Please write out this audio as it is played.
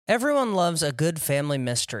Everyone loves a good family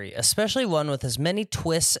mystery, especially one with as many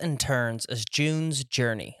twists and turns as June's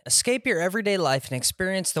Journey. Escape your everyday life and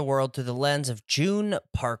experience the world through the lens of June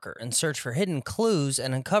Parker and search for hidden clues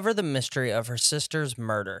and uncover the mystery of her sister's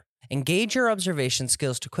murder. Engage your observation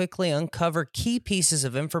skills to quickly uncover key pieces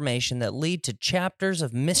of information that lead to chapters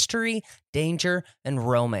of mystery, danger, and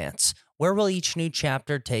romance. Where will each new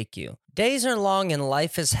chapter take you? Days are long and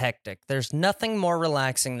life is hectic. There's nothing more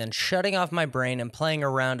relaxing than shutting off my brain and playing a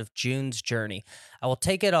round of June's Journey. I will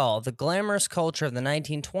take it all, the glamorous culture of the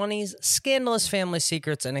 1920s, scandalous family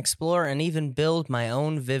secrets, and explore and even build my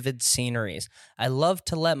own vivid sceneries. I love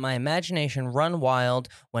to let my imagination run wild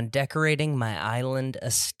when decorating my island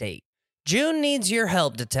estate. June needs your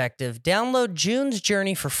help, detective. Download June's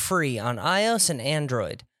Journey for free on iOS and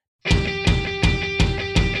Android.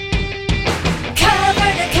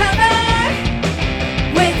 Cover to cover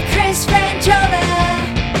with Chris Frangiola.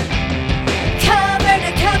 Cover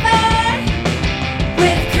to cover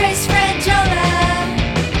with Chris Frangiola.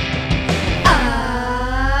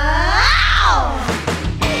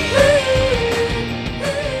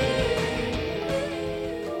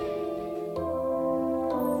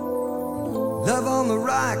 Love on the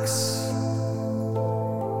rocks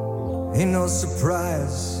ain't no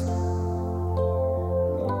surprise.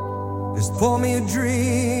 Just pour me a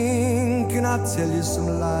drink and I'll tell you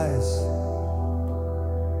some lies.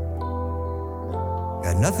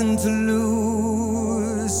 Got nothing to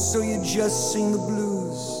lose, so you just sing the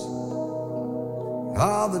blues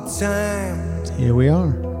all the time. Here we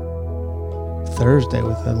are. Thursday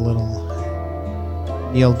with a little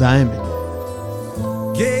Neil Diamond.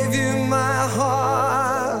 Gave you my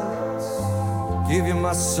heart, gave you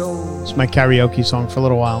my soul. It's my karaoke song for a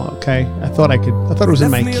little while, okay? I thought it was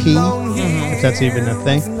in my key, if that's even a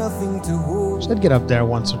thing. So I'd get up there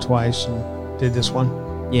once or twice and did this one.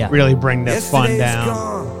 Yeah. Really bring that fun down.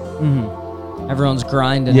 Mm-hmm. Everyone's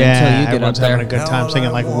grinding Yeah, until you get everyone's up there. having a good time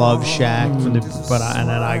singing like Love Shack, and then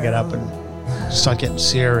I get up and start getting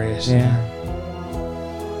serious. Yeah.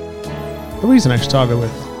 The reason I started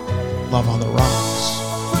with Love on the Rocks.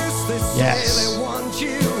 Yes.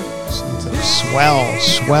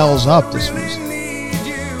 Swells up this music.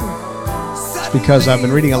 It's because I've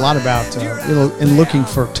been reading a lot about, and looking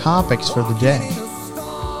for topics for the day.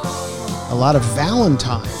 A lot of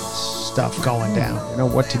Valentine's stuff going down.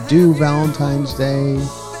 What to do Valentine's Day,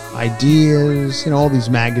 ideas, all these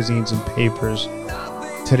magazines and papers,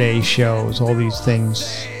 Today's shows, all these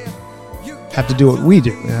things have to do what we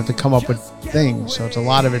do. We have to come up with things. So a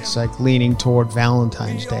lot of it's like leaning toward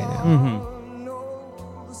Valentine's Day now. Mm-hmm.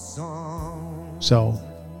 So,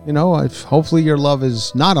 hopefully your love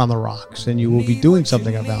is not on the rocks and you will be doing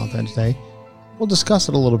something on Valentine's Day. We'll discuss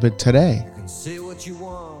it a little bit today. His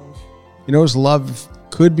love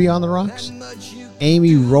could be on the rocks?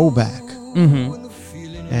 Amy Roback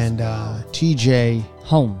and TJ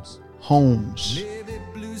Holmes.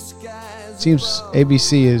 Seems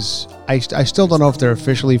ABC is... I still don't know if they're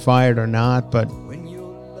officially fired or not, but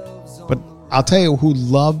I'll tell you who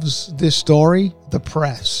loves this story, the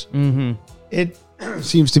press. Mm-hmm. It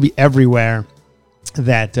seems to be everywhere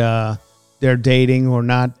that they're dating or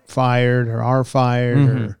not fired or are fired.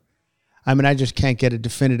 Mm-hmm. I just can't get a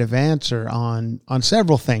definitive answer on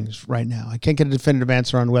several things right now. I can't get a definitive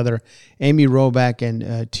answer on whether Amy Roback and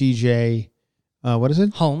TJ... what is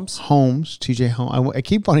it? Holmes. TJ Holmes. I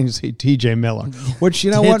keep wanting to say TJ Miller, which,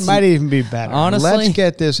 what, might even be better. Honestly. Let's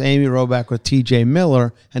get this Amy Roback with TJ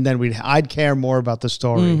Miller, and then I'd care more about the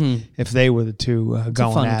story if they were the two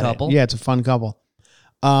going at couple. it. Yeah, it's a fun couple.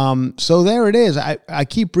 So there it is. I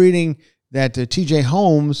keep reading that TJ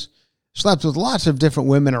Holmes slept with lots of different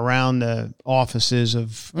women around the offices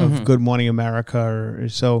of Good Morning America or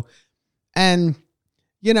so. And,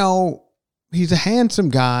 he's a handsome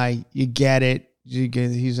guy. You get it.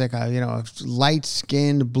 He's like a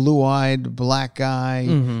light-skinned, blue-eyed black guy.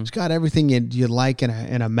 He's got everything you'd like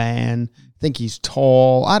in a man. I think he's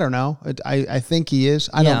tall. I don't know. I think he is.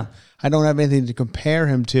 I don't have anything to compare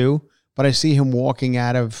him to, but I see him walking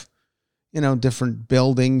out of different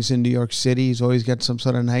buildings in New York City. He's always got some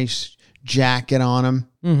sort of nice jacket on him.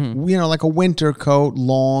 Like a winter coat,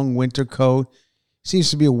 long winter coat.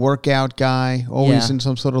 Seems to be a workout guy, always in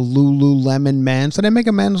some sort of Lululemon men's. Do they make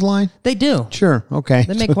a men's line? They do. Sure, okay.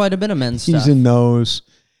 They make quite a bit of men's stuff. He's in those.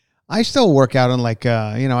 I still work out on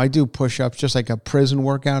I do push-ups, just like a prison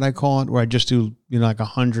workout, I call it, where I just do, like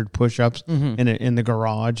 100 push-ups in the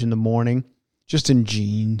garage in the morning, just in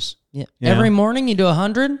jeans. Yeah. Every morning you do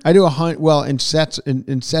 100? I do 100, well, in sets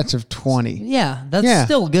of 20. Yeah, that's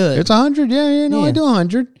still good. It's 100, I do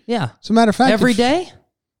 100. Yeah. As a matter of fact. Every day?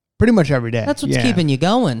 Pretty much every day. That's what's keeping you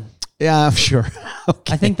going. Yeah, I'm sure.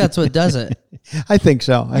 Okay. I think that's what does it. I think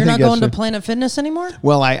so. You're not going to Planet Fitness anymore?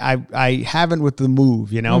 Well, I haven't with the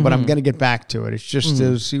move, but I'm going to get back to it. It's just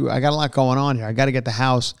I got a lot going on here. I got to get the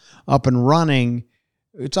house up and running.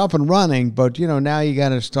 It's up and running, but now you got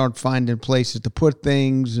to start finding places to put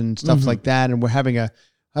things and stuff like that. And we're having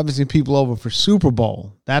some people over for Super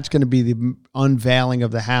Bowl. That's going to be the unveiling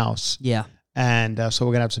of the house. Yeah. And so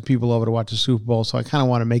we're going to have some people over to watch the Super Bowl. So I kind of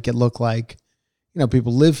want to make it look like,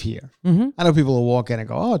 people live here. I know people will walk in and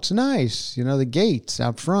go, oh, it's nice. The gates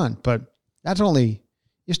out front. But that's only,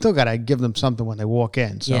 you still got to give them something when they walk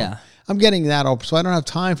in. So yeah. I'm getting that up. So I don't have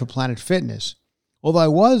time for Planet Fitness. Although I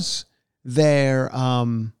was there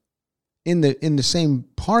in the same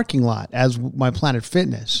parking lot as my Planet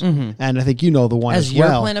Fitness. And I think the one as your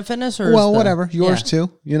well. Planet Fitness? Or well, whatever. Yours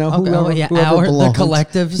too. Whoever belongs. The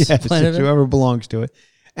collective's yes, Planet whoever belongs to it.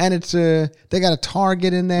 And it's they got a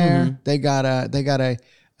Target in there. They got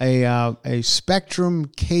a Spectrum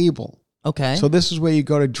cable. Okay. So this is where you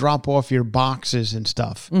go to drop off your boxes and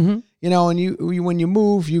stuff. And you when you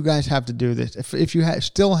move, you guys have to do this. If you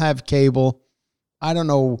still have cable, I don't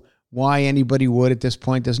know why anybody would at this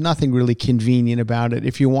point. There's nothing really convenient about it.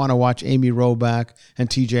 If you want to watch Amy Robach and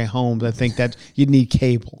TJ Holmes, I think that you'd need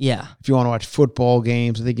cable. Yeah. If you want to watch football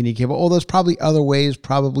games, I think you need cable. Oh, there's probably other ways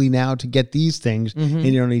now to get these things, and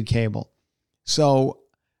you don't need cable. So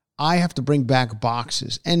I have to bring back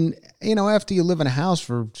boxes. And, after you live in a house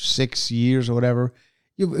for 6 years or whatever,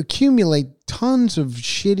 you accumulate tons of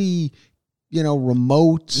shitty,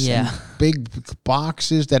 remotes and big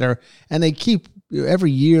boxes and they keep,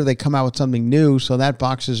 every year they come out with something new, so that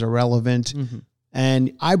box is irrelevant.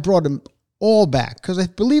 And I brought them all back because I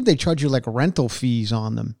believe they charge you like rental fees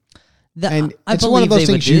on them. And it's one of those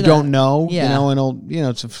things you don't know, and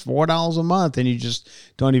it's $4 a month and you just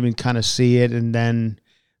don't even kind of see it. And then,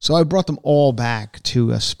 so I brought them all back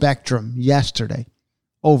to a Spectrum yesterday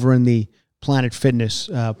over in the Planet Fitness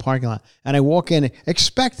parking lot. And I walk in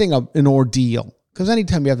expecting an ordeal because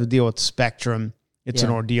anytime you have to deal with Spectrum, it's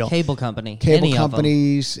an ordeal. Cable company. Cable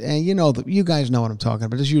companies. And you guys know what I'm talking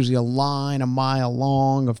about. There's usually a line a mile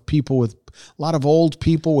long of people a lot of old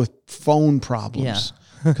people with phone problems.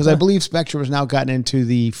 Because I believe Spectrum has now gotten into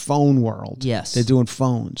the phone world. Yes. They're doing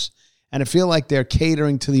phones. And I feel like they're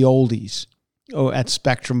catering to the oldies at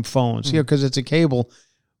Spectrum phones. Because it's a cable.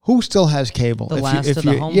 Who still has cable? The last of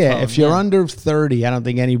the home phone. If you're under 30, I don't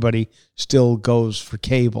think anybody still goes for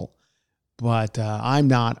cable. But I'm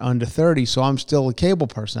not under 30, so I'm still a cable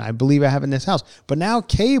person. I believe I have it in this house. But now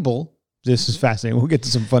cable, this is fascinating. We'll get to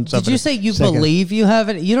some fun stuff. Did you say you believe you have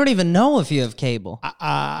it? You don't even know if you have cable.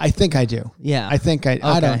 I think I do. Yeah. I think I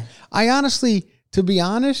don't. I honestly, to be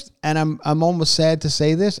honest, and I'm almost sad to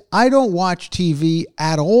say this, I don't watch TV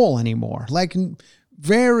at all anymore. Like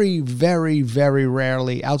very, very, very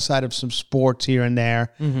rarely, outside of some sports here and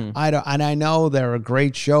there. I don't, and I know there are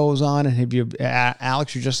great shows on. And have you,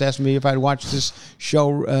 Alex? You just asked me if I'd watch this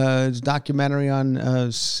show, this documentary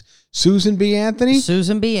on Susan B. Anthony.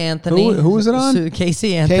 Susan B. Anthony. Who was it on?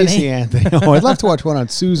 Casey Anthony. Casey Anthony. Oh, I'd love to watch one on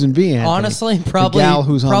Susan B. Anthony. Honestly, probably the gal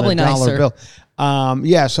who's probably on the nicer. dollar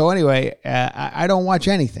bill. So anyway, I don't watch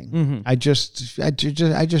anything. I just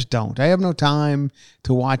don't. I have no time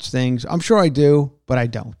to watch things. I'm sure I do, but I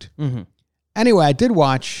don't. Anyway, I did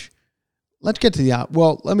watch. Let's get to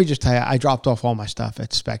let me just tell you, I dropped off all my stuff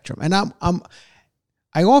at Spectrum, and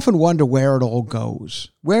I often wonder where it all goes.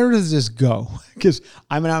 Where does this go? Because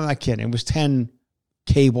I'm not kidding. It was 10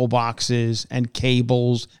 cable boxes and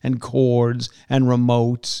cables and cords and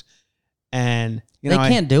remotes, and they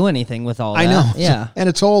can't do anything with all that. I know. Yeah. And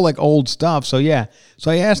it's all like old stuff. So, yeah.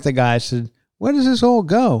 So I asked the guy, I said, where does this all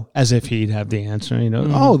go? As if he'd have the answer.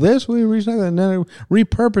 Oh, this, we recycle it and then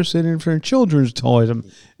repurpose it for children's toys and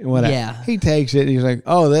whatever. Yeah. He takes it and he's like,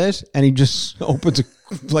 oh, this? And he just opens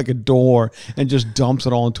a door and just dumps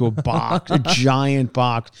it all into a box, a giant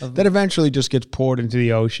box that eventually just gets poured into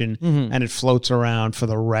the ocean and it floats around for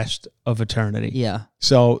the rest of eternity. Yeah.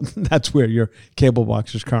 So that's where your cable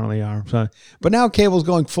boxes currently are. So, but now cable's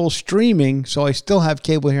going full streaming, so I still have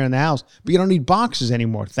cable here in the house, but you don't need boxes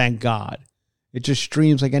anymore, thank God. It just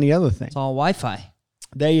streams like any other thing. It's all Wi-Fi.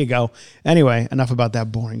 There you go. Anyway, enough about that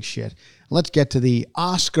boring shit. Let's get to the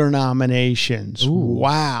Oscar nominations. Ooh.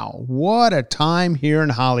 Wow. What a time here in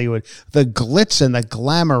Hollywood. The glitz and the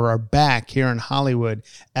glamour are back here in Hollywood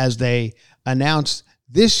as they announce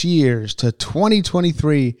this year's to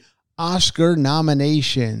 2023 Oscar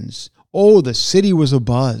nominations. Oh, the city was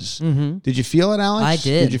abuzz. Did you feel it, Alex? I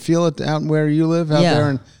did. Did you feel it out where you live, out there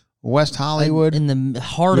in West Hollywood. In the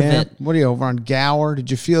heart of it. What are you, over on Gower?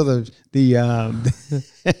 Did you feel the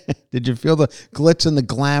did you feel the glitz and the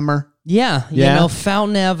glamour? Yeah, you know,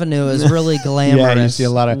 Fountain Avenue is really glamorous. Yeah, you see a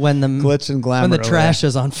lot of when the glitz and glamour when the trash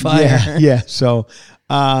is on fire. Yeah. So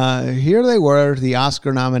here they were, the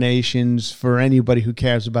Oscar nominations for anybody who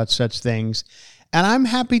cares about such things. And I'm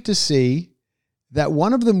happy to see that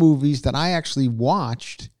one of the movies that I actually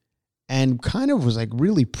watched and kind of was like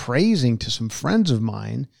really praising to some friends of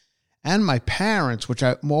mine and my parents, which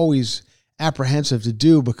I'm always apprehensive to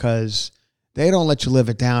do because they don't let you live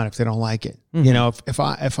it down if they don't like it. Mm-hmm. You know,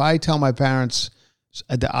 if I tell my parents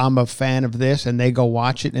that I'm a fan of this and they go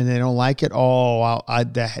watch it and they don't like it,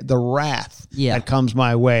 the wrath that comes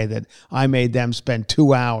my way that I made them spend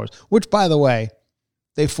 2 hours, which, by the way,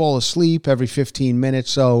 they fall asleep every 15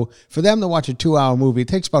 minutes. So for them to watch a 2-hour movie, it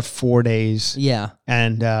takes about 4 days. Yeah.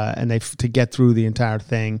 And they to get through the entire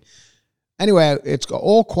thing. Anyway, it's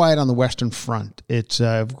All Quiet on the Western Front. It's,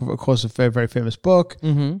 of course, a very, very famous book.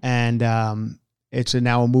 Mm-hmm. And it's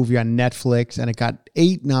now a movie on Netflix. And it got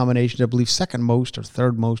 8 nominations, I believe, second most or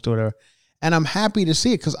third most or whatever. And I'm happy to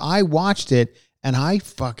see it because I watched it and I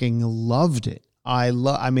fucking loved it. I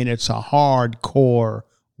mean, it's a hardcore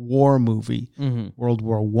war movie, World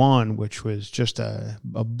War I, which was just a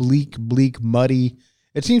bleak, muddy.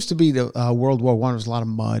 It seems to be the World War I was a lot of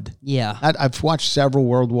mud. Yeah. I've watched several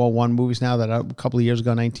World War I movies now that a couple of years ago,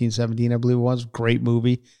 1917, I believe it was. Great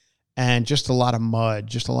movie. And just a lot of mud.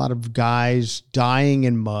 Just a lot of guys dying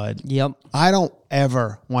in mud. Yep. I don't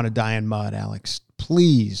ever want to die in mud, Alex.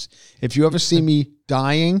 Please. If you ever see me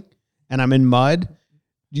dying and I'm in mud,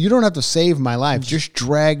 you don't have to save my life. Just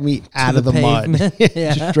drag me out of the mud.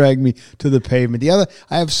 Yeah. Just drag me to the pavement.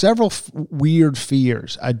 I have several weird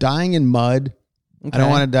fears. Dying in mud. Okay. I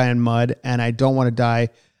don't want to die in mud, and I don't want to die.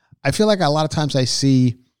 I feel like a lot of times I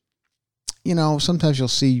see, you know, sometimes you'll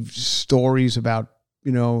see stories about,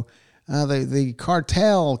 you know, the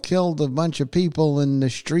cartel killed a bunch of people in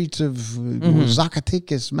the streets of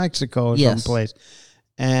Zacatecas, Mexico, or someplace.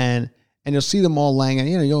 And you'll see them all laying, and,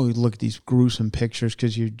 you know, you always look at these gruesome pictures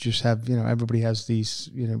because you just have, you know, everybody has these,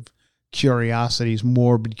 you know, curiosities,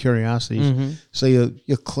 morbid curiosities. So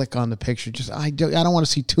you click on the picture. Just I don't want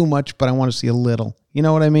to see too much, but I want to see a little. You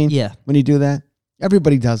know what I mean? Yeah. When you do that,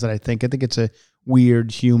 everybody does it. I think it's a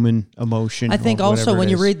weird human emotion. I think also when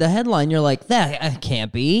you read the headline, you're like, that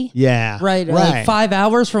can't be. Yeah. Right. Like 5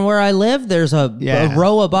 hours from where I live, there's a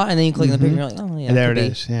row of and then you click on the picture, and you're like, oh yeah, there it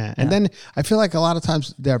is. Yeah. And then I feel like a lot of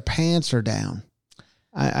times their pants are down,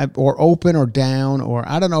 or open or down, or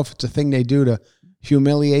I don't know if it's a thing they do to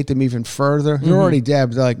humiliate them even further. They're already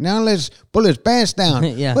dead. They're like, now let's pull his pants down.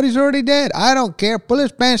 Yeah. But he's already dead. I don't care. Pull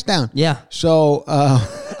his pants down. Yeah. So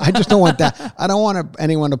I just don't want that. I don't want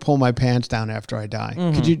anyone to pull my pants down after I die.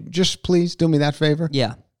 Could you just please do me that favor?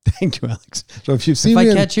 Yeah. Thank you, Alex. So if you see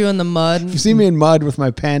me, catch you in the mud, if you see me in mud with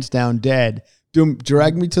my pants down, dead,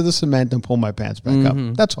 drag me to the cement and pull my pants back up.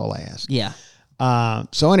 That's all I ask. Yeah.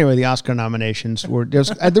 So anyway, the Oscar nominations were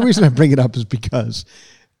just the reason I bring it up is because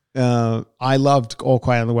I loved All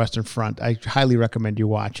Quiet on the Western Front. I highly recommend you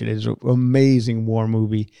watch it. It's an amazing war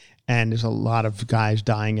movie, and there's a lot of guys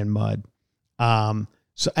dying in mud.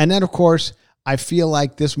 So, and then of course, I feel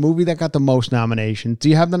like this movie that got the most nominations. Do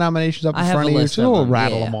you have the nominations up in front of you? So we'll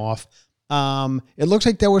rattle them off. It looks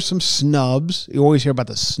like there were some snubs. You always hear about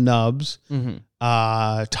the snubs.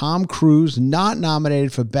 Tom Cruise not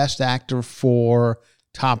nominated for Best Actor for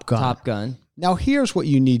Top Gun. Top Gun. Now here's what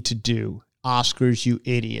you need to do. Oscars, you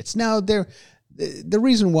idiots. Now, the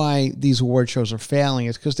reason why these award shows are failing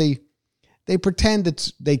is because they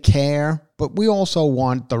pretend they care, but we also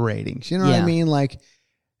want the ratings. You know what I mean? Like,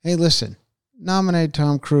 hey, listen, nominate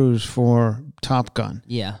Tom Cruise for Top Gun.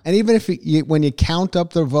 Yeah. And even if when you count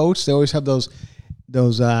up the votes, they always have those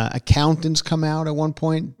accountants come out at one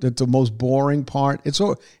point. That's the most boring part.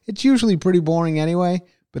 It's usually pretty boring anyway.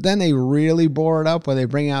 But then they really bore it up where they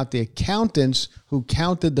bring out the accountants who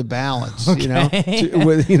counted the ballots,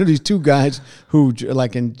 with these two guys who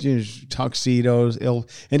like in tuxedos, and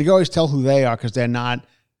you can always tell who they are because they're not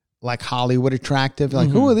like Hollywood attractive. Like,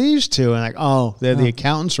 who are these two? And like, oh, they're the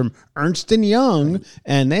accountants from Ernst & Young,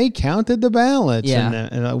 and they counted the ballots. Yeah.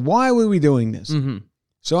 And why were we doing this?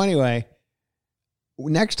 So anyway,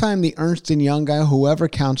 next time the Ernst & Young guy, whoever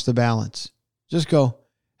counts the ballots, just go,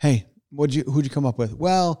 hey, who'd you come up with?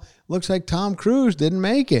 Well, looks like Tom Cruise didn't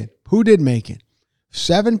make it. Who did make it?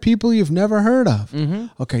 7 people you've never heard of.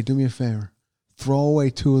 Okay, do me a favor. Throw away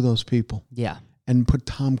 2 of those people. Yeah. And put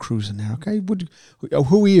Tom Cruise in there, okay?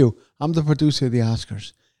 Who are you? I'm the producer of the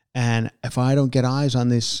Oscars. And if I don't get eyes on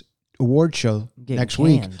this award show Getting next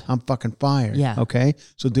week. canned. I'm fucking fired. Yeah. Okay?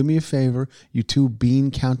 So do me a favor, you two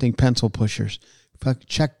bean-counting pencil pushers.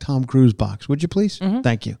 Check Tom Cruise box, would you please?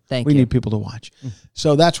 Thank you. Thank we you. need people to watch.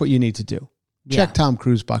 So that's what you need to do. Check Yeah. Tom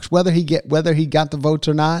Cruise box. Whether he got the votes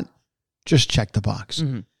or not, just check the box.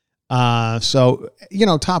 So,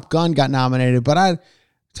 Top Gun got nominated, but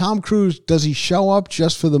Tom Cruise, does he show up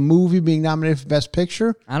just for the movie being nominated for Best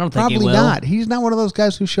Picture? I don't think Probably he will. not. He's not one of those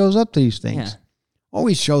guys who shows up to these things. Yeah.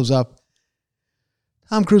 Always shows up.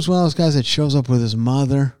 Tom Cruise is one of those guys that shows up with his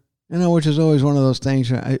mother, which is always one of those things.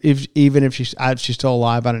 Even if she's still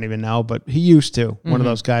alive, I don't even know, but he used to. One of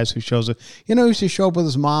those guys who shows up. He used to show up with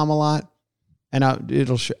his mom a lot. And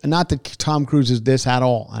not that Tom Cruise is this at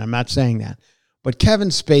all, and I'm not saying that. But Kevin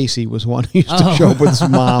Spacey was one who used to show up with his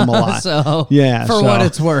mom a lot. For what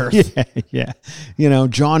it's worth. Yeah.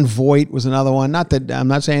 John Voight was another one. Not that I'm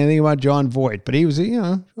not saying anything about John Voight, but he was,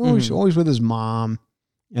 always with his mom.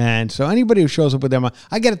 And so anybody who shows up with their mom,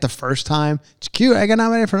 I get it the first time. It's cute. I got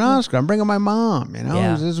nominated for an Oscar. I'm bringing my mom.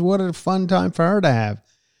 Yeah. This is what a fun time for her to have.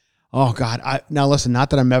 Oh God. Now listen, not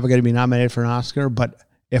that I'm ever going to be nominated for an Oscar, but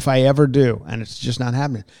if I ever do, and it's just not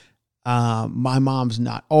happening. My mom's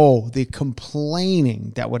not. Oh, the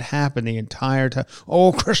complaining that would happen the entire time.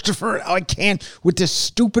 Oh, Christopher, I can't with this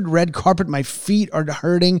stupid red carpet. My feet are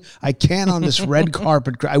hurting. I can't on this red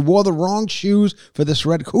carpet. I wore the wrong shoes for this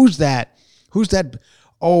red. Who's that? Who's that?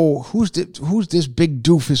 Oh, who's this big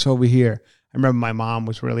doofus over here? I remember my mom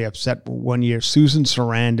was really upset one year. Susan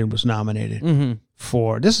Sarandon was nominated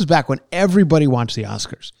for. This is back when everybody watched the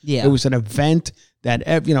Oscars. Yeah, it was an event. That,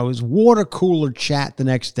 it was water cooler chat the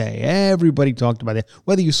next day. Everybody talked about it.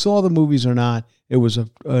 Whether you saw the movies or not, it was an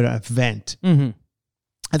event. I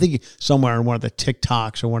think somewhere in one of the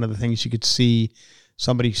TikToks or one of the things you could see,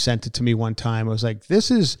 somebody sent it to me one time. It was like,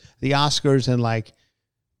 this is the Oscars in like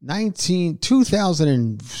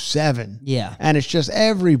 2007. Yeah. And it's just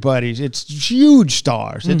it's huge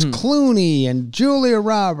stars. It's Clooney and Julia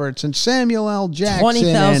Roberts and Samuel L. Jackson.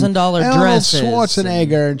 $20,000 dresses. Arnold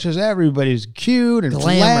Schwarzenegger. And just everybody's cute and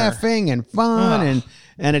glamour. laughing and fun.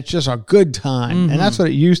 And it's just a good time. And that's what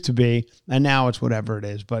it used to be. And now it's whatever it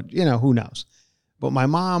is. But, who knows? But my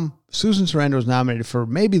mom, Susan Sarandon, was nominated for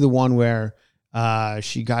maybe the one where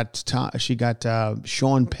she got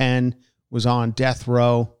Sean Penn was on death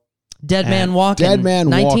row. Dead Man Walking.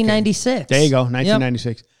 1996. There you go,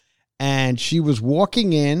 1996. Yep. And she was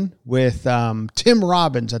walking in with Tim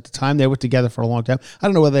Robbins at the time. They were together for a long time. I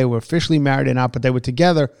don't know whether they were officially married or not, but they were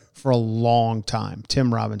together for a long time,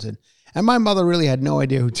 Tim Robbins. And my mother really had no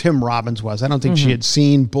idea who Tim Robbins was. I don't think she had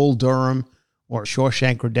seen Bull Durham or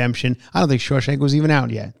Shawshank Redemption. I don't think Shawshank was even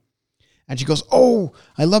out yet. And she goes, oh,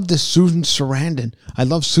 I love this Susan Sarandon. I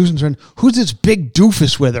love Susan Sarandon. Who's this big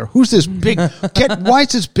doofus with her? Who's this big, why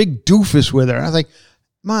is this big doofus with her? I was like,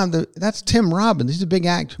 Mom, that's Tim Robbins. He's a big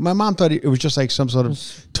actor. My mom thought it was just like some sort of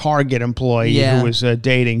Target employee who was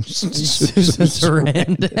dating Susan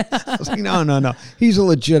Sarandon. I was like, no. He's a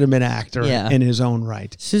legitimate actor in his own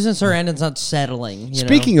right. Susan Sarandon's not settling.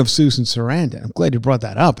 Speaking of Susan Sarandon, I'm glad you brought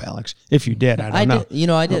that up, Alex. If you did, I don't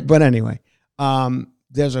know. I did. But anyway,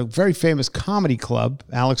 there's a very famous comedy club.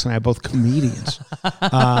 Alex and I are both comedians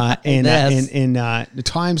in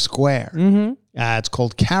Times Square. It's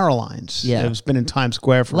called Caroline's. Yeah. It's been in Times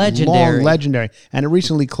Square for legendary. And it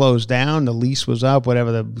recently closed down. The lease was up,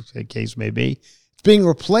 whatever the case may be. It's being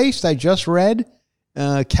replaced. I just read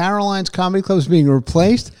Caroline's Comedy Club is being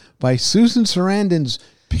replaced by Susan Sarandon's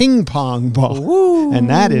Ping Pong Bar. Woo. And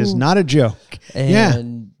that is not a joke.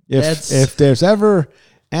 And if there's ever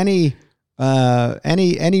any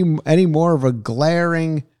more of a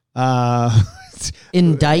glaring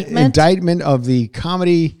indictment of the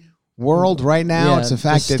comedy world right now, it's the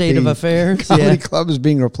fact that state of affairs comedy club is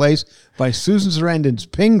being replaced by Susan Sarandon's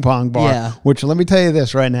Ping Pong Bar, which, let me tell you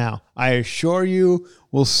this right now, I assure you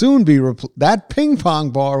will soon be that Ping Pong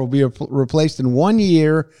Bar will be replaced in 1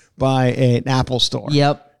 year by an Apple Store.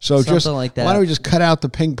 Yep. So something just like that. Why don't we just cut out the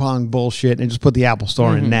ping pong bullshit and just put the Apple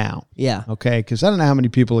Store in now? Yeah. Okay, because I don't know how many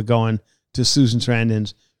people are going to Susan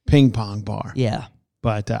Sarandon's Ping Pong Bar. Yeah.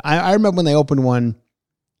 But I remember when they opened one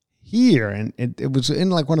here, and it was in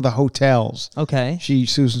like one of the hotels. Okay.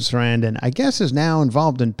 Susan Sarandon, I guess, is now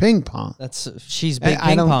involved in ping pong. She's big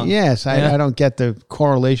ping pong. Yes, I don't get the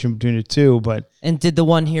correlation between the two, but. And did the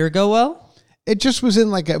one here go well? It just was it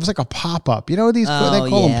was like a pop-up. You know what they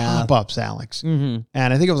call them pop-ups, Alex. Mm-hmm.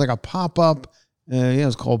 And I think it was like a pop-up. It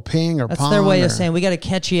was called Ping or Pong. That's their way of saying we got a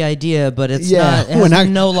catchy idea, but it's not. It has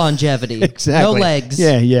no longevity. Exactly. No legs.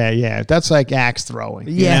 Yeah. That's like axe throwing.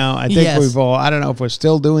 Yeah. I think we've all. I don't know if we're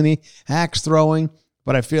still doing the axe throwing,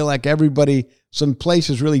 but I feel like everybody some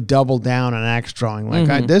places really doubled down on axe throwing.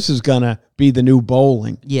 Like, this is going to be the new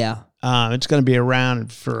bowling. Yeah. It's going to be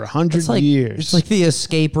around for 100 years. It's like the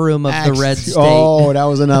escape room of the red state. Oh, that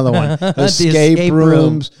was another one. escape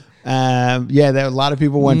rooms. There a lot of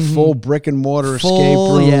people went full brick and mortar escape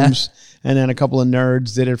rooms. Yeah. And then a couple of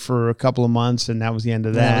nerds did it for a couple of months, and that was the end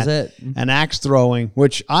of that. That was it. And axe throwing,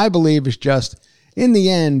 which I believe is just, in the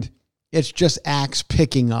end, it's just axe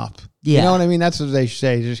picking up. Yeah. You know what I mean? That's what they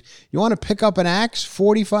say. Just, you want to pick up an axe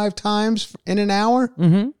 45 times in an hour?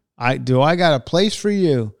 Mm-hmm. I got a place for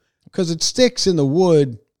you. Because it sticks in the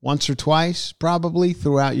wood once or twice, probably,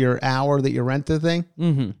 throughout your hour that you rent the thing.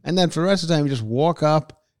 Mm-hmm. And then for the rest of the time, you just walk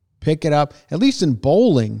up, pick it up. At least in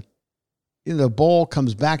bowling, the ball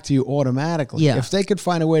comes back to you automatically. Yeah. If they could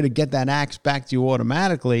find a way to get that axe back to you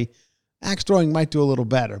automatically, axe throwing might do a little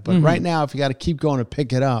better. But right now, if you got to keep going to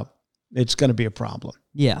pick it up, it's going to be a problem.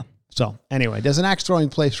 Yeah. So anyway, there's an axe throwing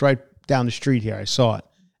place right down the street here. I saw it.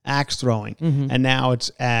 Axe throwing, and now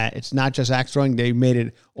it's not just axe throwing. They made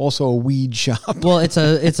it also a weed shop. Well, it's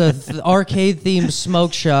a arcade themed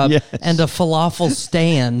smoke shop and a falafel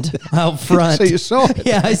stand out front. So you saw it?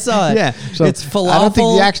 Yeah, I saw it. Yeah, so it's falafel. I don't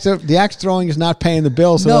think the axe throwing is not paying the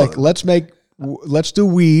bill. So like, let's do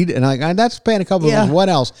weed, and that's paying a couple of them. What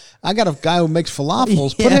else? I got a guy who makes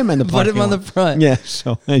falafels. Put him in the parking lot. Put him on the front. Yeah.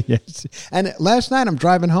 So yes. And last night I'm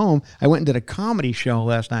driving home. I went and did a comedy show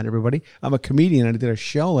last night. Everybody, I'm a comedian. And I did a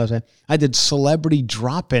show last night. I did celebrity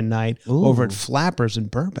drop-in night over at Flappers in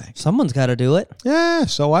Burbank. Someone's got to do it. Yeah.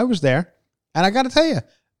 So I was there, and I got to tell you,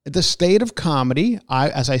 the state of comedy,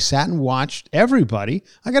 as I sat and watched everybody,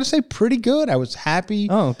 I got to say, pretty good. I was happy.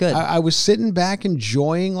 Oh, good. I was sitting back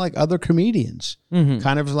enjoying like other comedians.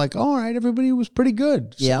 Kind of like, all right, everybody was pretty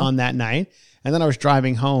good on that night. And then I was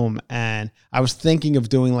driving home, and I was thinking of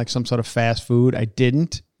doing like some sort of fast food. I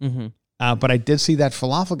didn't. But I did see that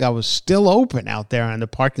falafel guy was still open out there in the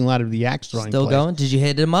parking lot of the axe throwing Still place. going? Did you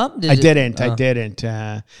hit him up? I didn't.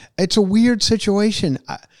 It's a weird situation.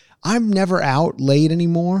 I'm never out late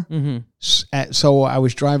anymore. So I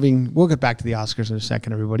was driving. We'll get back to the Oscars in a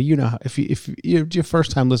second, everybody. You know, if you're your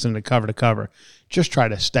first time listening to cover, just try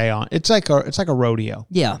to stay on. It's like a rodeo.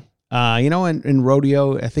 Yeah. In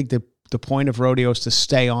rodeo, I think the point of rodeo is to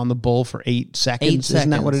stay on the bull for 8 seconds.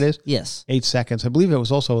 Isn't that what it is? Yes. 8 seconds. I believe it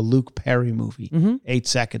was also a Luke Perry movie. 8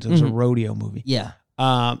 seconds. It was a rodeo movie. Yeah.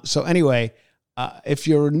 So anyway. If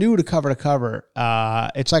you're new to cover,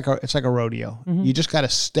 it's like a rodeo. You just got to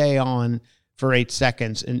stay on for 8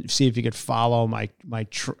 seconds and see if you could follow my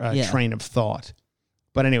train of thought.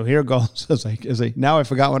 But anyway, here it goes. Now I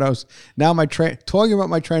forgot what I was. Now talking about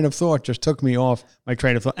my train of thought just took me off my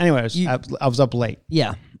train of thought. Anyway, I was up late.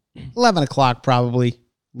 Yeah, 11 o'clock probably,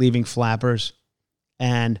 leaving Flappers,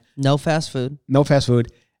 and no fast food.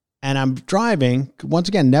 And I'm driving once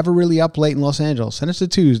again. Never really up late in Los Angeles, and it's a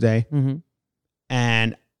Tuesday.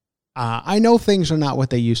 And I know things are not what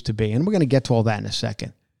they used to be, and we're going to get to all that in a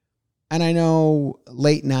second. And I know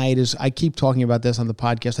late night is, I keep talking about this on the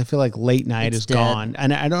podcast. I feel like late night is dead. Gone.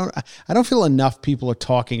 And I don't feel enough people are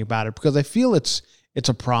talking about it because I feel it's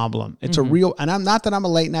a problem. It's a real, and I'm not that I'm a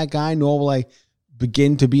late night guy, nor will I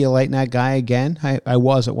begin to be a late night guy again. I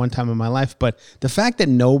was at one time in my life, but the fact that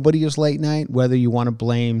nobody is late night, whether you want to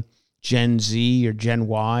blame Gen Z or Gen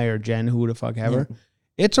Y or Gen who the fuck ever,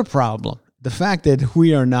 it's a problem. The fact that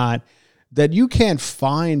we are not, that you can't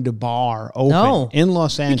find a bar open in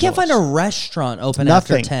Los Angeles. You can't find a restaurant open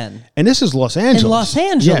after 10. And this is Los Angeles. In Los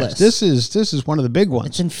Angeles. Yes, this is one of the big ones.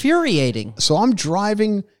 It's infuriating. So I'm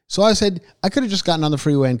driving. So I said, I could have just gotten on the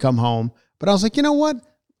freeway and come home. But I was like, you know what?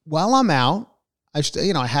 While I'm out, I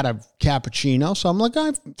had a cappuccino. So I'm like,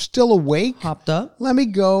 I'm still awake. Hopped up. Let me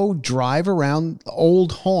go drive around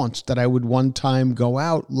old haunts that I would one time go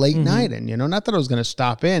out late night in. Not that I was going to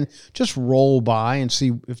stop in, just roll by and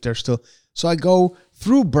see if they're still. So I go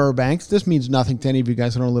through Burbank. This means nothing to any of you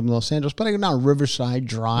guys who don't live in Los Angeles, but I go down Riverside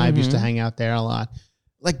Drive. Used to hang out there a lot.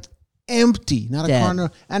 Like empty, not a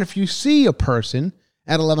car. And if you see a person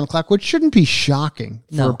at 11 o'clock, which shouldn't be shocking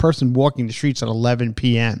for a person walking the streets at 11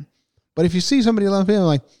 p.m., but if you see somebody at 11 p.m.,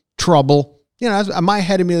 like, trouble. My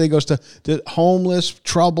head immediately goes to homeless,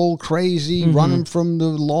 trouble, crazy, running from the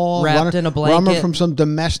law. Wrapped in a blanket. Running from some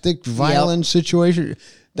domestic violence situation.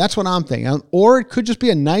 That's what I'm thinking. Or it could just be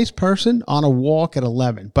a nice person on a walk at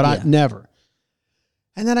 11, but I never.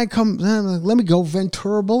 And then I'm like, let me go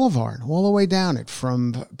Ventura Boulevard, all the way down it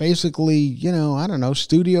from basically, I don't know,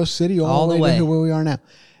 Studio City all the way to where we are now.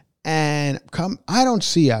 And I don't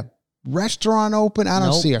see a restaurant open. I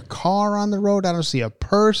don't see a car on the road. I don't see a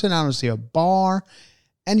person. I don't see a bar.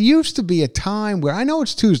 And used to be a time where I know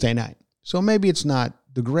it's Tuesday night, so maybe it's not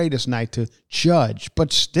the greatest night to judge,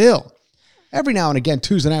 but still, every now and again,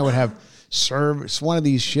 Tuesday night would have service. One of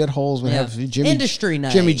these shitholes would have industry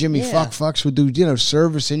night. Jimmy fucks would do,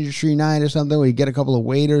 service industry night or something where you get a couple of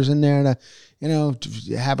waiters in there to,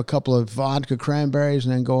 to have a couple of vodka cranberries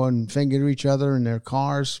and then go and finger each other in their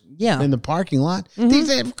cars in the parking lot.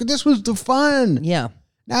 This was the fun. Yeah.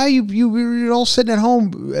 Now you're all sitting at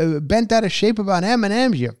home bent out of shape about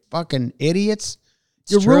M&Ms, you fucking idiots.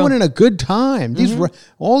 You're ruining a good time.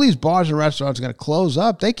 All these bars and restaurants are going to close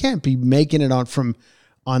up. They can't be making it from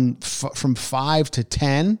 5 to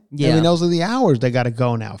 10. Yeah. I mean, those are the hours they got to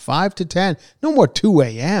go now. 5 to 10. No more 2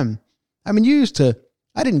 a.m. I mean,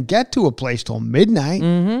 I didn't get to a place till midnight.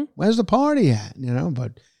 Where's the party at?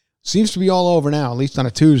 But seems to be all over now, at least on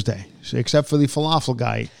a Tuesday, except for the falafel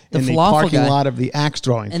guy in the parking lot of the axe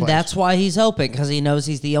throwing place. And that's why he's open, because he knows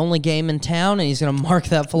he's the only game in town, and he's going to mark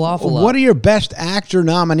that falafel up. What are your best actor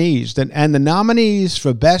nominees? And the nominees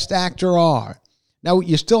for best actor are, now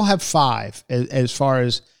you still have 5 as far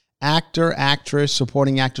as actor, actress,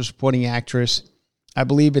 supporting actor, supporting actress. I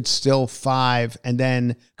believe it's still 5. And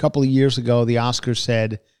then a couple of years ago, the Oscars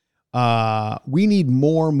said, we need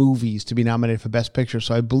more movies to be nominated for Best Picture.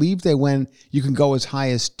 So I believe you can go as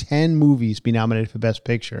high as 10 movies be nominated for Best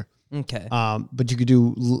Picture. Okay. But you could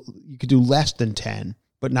do less than 10,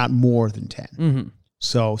 but not more than 10.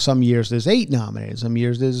 So some years there's 8 nominated, some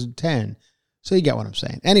years there's 10. So you get what I'm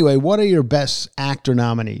saying. Anyway, what are your best actor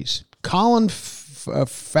nominees? Colin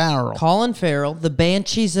Farrell. The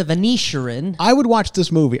Banshees of Inisherin. I would watch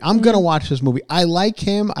this movie. I'm going to watch this movie. I like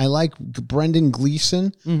him. I like Brendan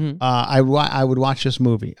Gleeson. I would watch this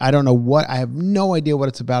movie. I don't know I have no idea what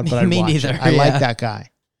it's about, but I'd watch neither. it. I like that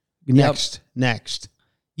guy. Next.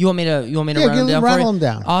 You want me to rattle him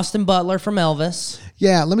down? Austin Butler from Elvis.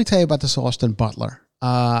 Yeah, let me tell you about this Austin Butler.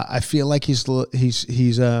 I feel like he's feeling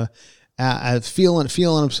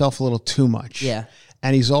himself a little too much. Yeah.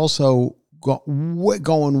 And he's also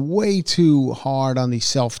going way too hard on the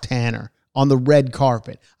self-tanner, on the red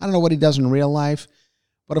carpet. I don't know what he does in real life,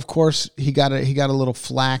 but of course he got a little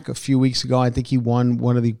flack a few weeks ago. I think he won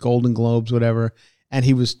one of the Golden Globes, whatever. And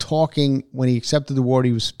he was talking, when he accepted the award,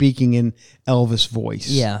 he was speaking in Elvis voice.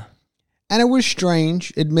 Yeah. And it was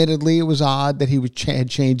strange. Admittedly, it was odd that he had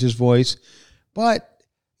changed his voice. But,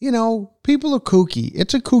 people are kooky.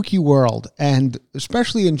 It's a kooky world. And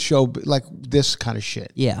especially in show, like this kind of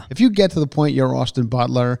shit. Yeah. If you get to the point you're Austin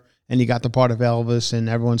Butler and you got the part of Elvis and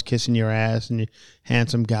everyone's kissing your ass and you're a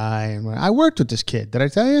handsome guy. And I worked with this kid. Did I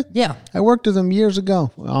tell you? Yeah. I worked with him years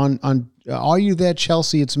ago on Are You There,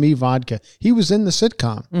 Chelsea? It's Me, Vodka. He was in the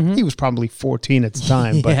sitcom. He was probably 14 at the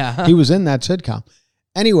time, but he was in that sitcom.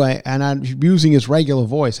 Anyway, and I'm using his regular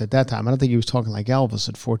voice at that time. I don't think he was talking like Elvis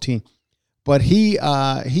at 14. But he's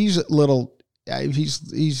a little,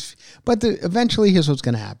 eventually here's what's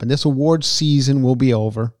going to happen. This award season will be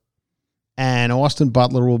over. And Austin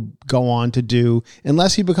Butler will go on to do,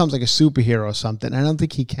 unless he becomes like a superhero or something. I don't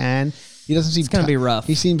think he can. He doesn't seem. It's going to be rough.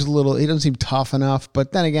 He seems he doesn't seem tough enough.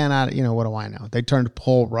 But then again, what do I know? They turned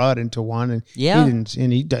Paul Rudd into one, and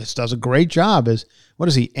he does a great job as, what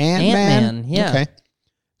is he, Ant-Man? Yeah. Okay.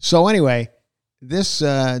 So anyway, this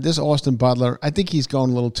Austin Butler, I think he's going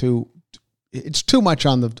a little too. It's too much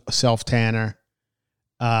on the self-tanner.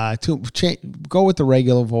 Go with the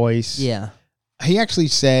regular voice. Yeah. He actually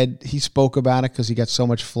said, he spoke about it because he got so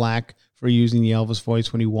much flack for using the Elvis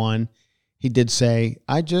voice when he won. He did say,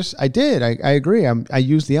 I agree. I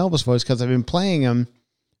used the Elvis voice because I've been playing him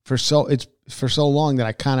for so long that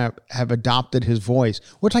I kind of have adopted his voice,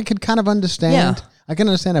 which I could kind of understand. Yeah. I can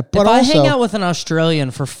understand it. But if I hang out with an Australian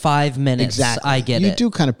for 5 minutes, I get it. You do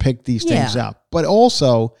kind of pick these things up. But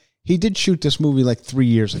also, he did shoot this movie like 3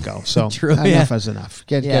 years ago. So enough is enough.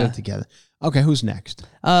 Get it together. Okay, who's next?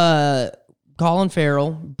 Colin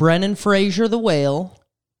Farrell, Brendan Fraser, the whale.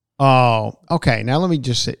 Oh, okay. Now let me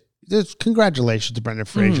just say, congratulations to Brendan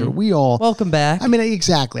Fraser. We all welcome back. I mean,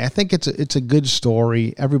 exactly. I think it's a good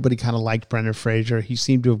story. Everybody kind of liked Brendan Fraser. He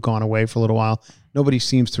seemed to have gone away for a little while. Nobody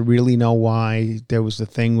seems to really know why. There was the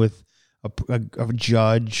thing with a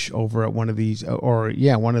judge over at one of these,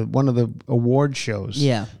 one of the award shows.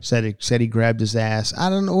 Yeah, said he grabbed his ass.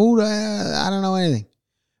 I don't know anything.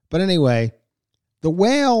 But anyway, the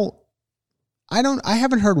whale. I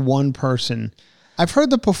haven't heard one person. I've heard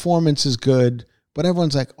the performance is good, but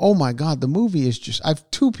everyone's like, "Oh my God, the movie is just." I've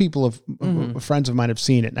 2 people friends of mine have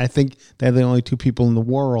seen it, and I think they're the only 2 people in the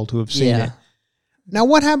world who have seen it. Now,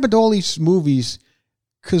 what happened to all these movies?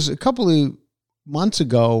 Because a couple of months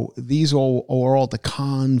ago, these all were all at the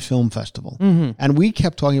Cannes Film Festival, and we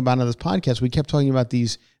kept talking about on this podcast. We kept talking about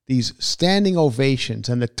these standing ovations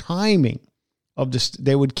and the timing of this.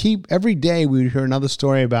 They would keep every day. We would hear another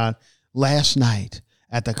story about last night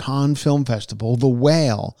at the Cannes Film Festival, The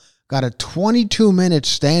Whale got a 22-minute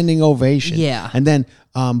standing ovation. Yeah. And then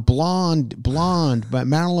Blonde by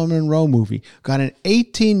Marilyn Monroe movie got an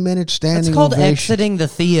 18-minute standing It's called ovation. exiting the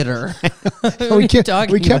theater. we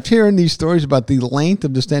kept hearing these stories about the length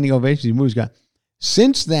of the standing ovation these movies got.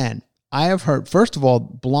 Since then, I have heard, first of all,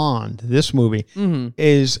 Blonde, this movie,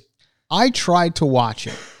 is, I tried to watch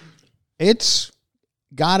it. It's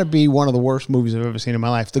got to be one of the worst movies I've ever seen in my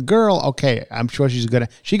life. The girl, okay, I'm sure she's good.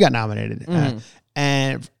 She got nominated.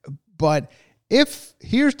 But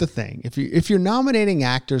here's the thing, if you're nominating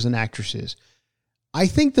actors and actresses, I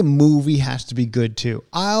think the movie has to be good too.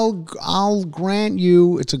 I'll grant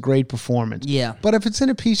you it's a great performance. Yeah. But if it's in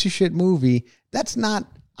a piece of shit movie, that's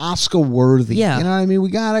not Oscar worthy. Yeah. You know what I mean? We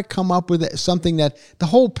got to come up with something that the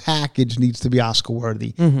whole package needs to be Oscar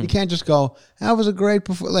worthy. You can't just go, that was a great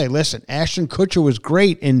performance. Hey, listen, Ashton Kutcher was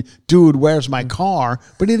great in Dude, Where's My Car?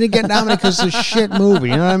 But he didn't get nominated because it's a shit movie.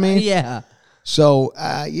 You know what I mean? Yeah. So,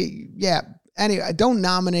 yeah. Anyway, don't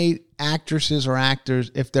nominate actresses or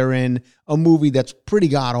actors if they're in a movie that's pretty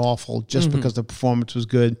god-awful just because the performance was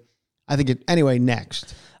good. I think anyway,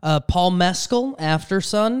 next. Paul Mescal, After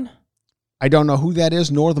Sun. I don't know who that is,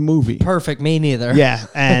 nor the movie. Perfect, me neither. Yeah,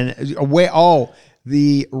 and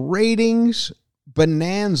the ratings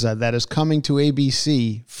bonanza that is coming to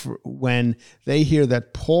ABC when they hear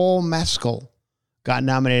that Paul Mescal got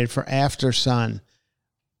nominated for After Sun.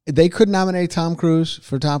 They could nominate Tom Cruise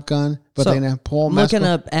for Top Gun, but they have Paul Mescal.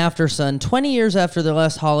 Looking up After Sun, 20 years after their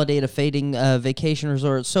last holiday at a fading vacation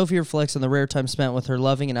resort, Sophie reflects on the rare time spent with her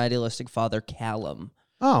loving and idealistic father, Callum.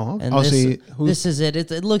 Oh, okay. And this is it.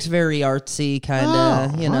 It looks very artsy, kind of,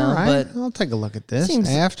 all right. but I'll take a look at this. seems-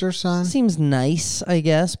 After Sun. seems nice, I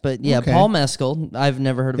guess. But yeah, Okay. Paul Mescal, I've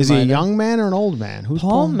never heard of him Is he a either. young man or an old man? Who's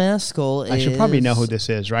Paul Mescal I should probably know who this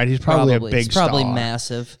is, right? He's probably a big He's probably star.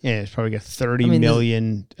 massive. Yeah, he's probably got 30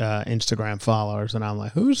 million Instagram followers, and I'm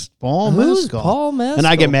like, who's Paul Who's Mescal? Paul Mescal? And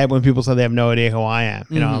I get mad when people say they have no idea who I am.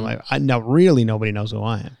 You know, I'm like, really nobody knows who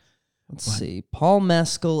I am. Let's see. Paul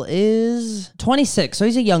Mescal is 26, so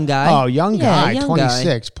he's a young guy. Oh, young guy, young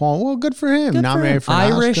 26. Paul, well, good for him. Good Nominated for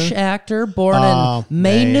an Irish Oscar. actor, born Oh, in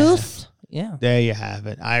Maynooth. Yeah. There you have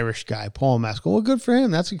it. Irish guy, Paul Mescal. Well, good for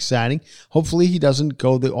him. That's exciting. Hopefully he doesn't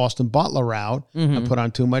go the Austin Butler route and put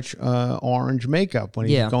on too much orange makeup when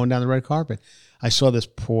he's going down the red carpet. I saw these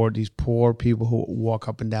poor people who walk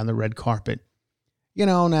up and down the red carpet. You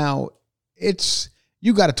know, now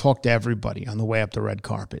you got to talk to everybody on the way up the red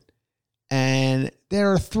carpet. And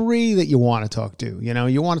there are three that you want to talk to. You know,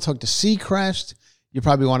 you want to talk to Seacrest. You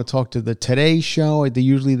probably want to talk to the Today Show. They're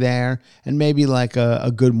usually there. And maybe like a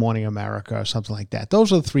Good Morning America or something like that.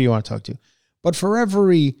 Those are the three you want to talk to. But for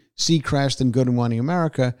every Seacrest and Good Morning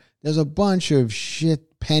America, there's a bunch of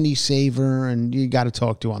shit penny saver and you got to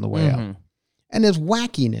talk to on the way up. And there's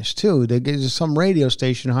wackiness, too. There's some radio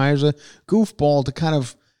station hires a goofball to kind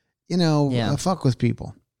of, fuck with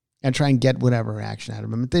people and try and get whatever action out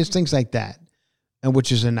of them. There's things like that, and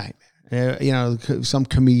which is a nightmare. Some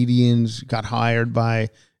comedians got hired by,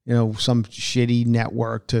 some shitty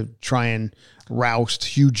network to try and roust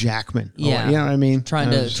Hugh Jackman. Yeah. You know what I mean?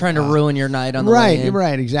 Trying to ruin your night on the way in.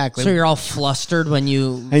 Right, exactly. So you're all flustered when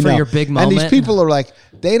your big moment. And these people are like,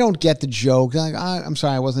 they don't get the joke. They're like, I'm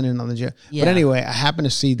sorry, I wasn't in on the joke. Yeah. But anyway, I happen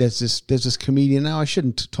to see there's this comedian. Now, I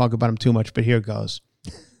shouldn't talk about him too much, but here goes.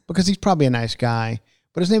 Because he's probably a nice guy.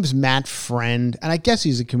 But his name is Matt Friend, and I guess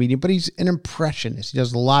he's a comedian, but he's an impressionist. He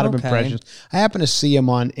does a lot of impressions. I happen to see him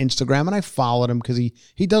on Instagram, and I followed him because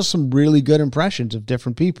he does some really good impressions of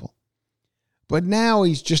different people. But now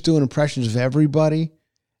he's just doing impressions of everybody.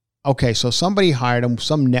 Okay, so somebody hired him,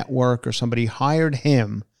 some network or somebody hired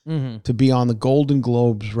him to be on the Golden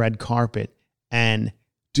Globes red carpet and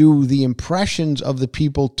do the impressions of the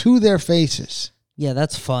people to their faces. Yeah,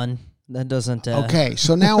 that's fun. That doesn't... Okay,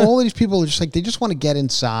 so now all of these people are just like, they just want to get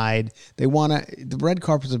inside. They want to... The red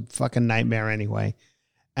carpet's a fucking nightmare anyway.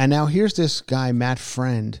 And now here's this guy, Matt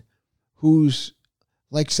Friend, who's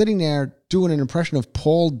like sitting there doing an impression of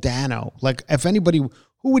Paul Dano. Like, if anybody...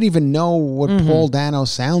 Who would even know what Paul Dano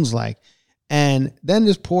sounds like? And then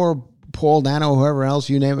this poor Paul Dano, whoever else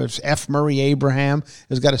you name it, F. Murray Abraham,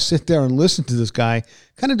 has got to sit there and listen to this guy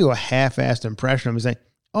kind of do a half-assed impression of him and say,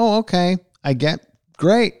 oh, okay,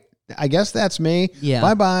 great. I guess that's me. Yeah.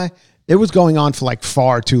 Bye-bye. It was going on for like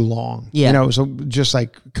far too long. Yeah. So just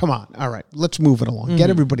like, come on. All right, let's move it along. Get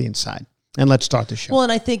everybody inside and let's start the show. Well,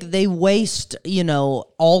 and I think they waste,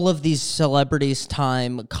 all of these celebrities'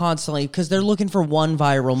 time constantly because they're looking for one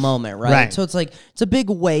viral moment, right? So it's like, it's a big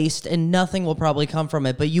waste and nothing will probably come from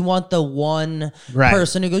it. But you want the one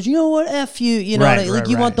person who goes, you know what, F you, you know,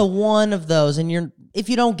 you want the one of those and if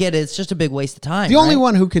you don't get it, it's just a big waste of time. The only right?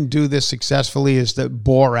 one who can do this successfully is the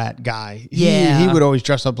Borat guy. Yeah. He would always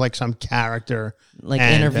dress up like some character. Like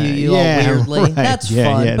and, interview you yeah, all weirdly. right. That's Yeah,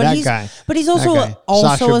 fun. yeah, but that he's guy. but he's That also guy. also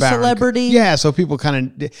Sacha a Baron. celebrity. Yeah, so people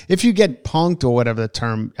kind of, if you get punked or whatever the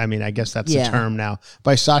term, I mean, I guess that's Yeah. the term now,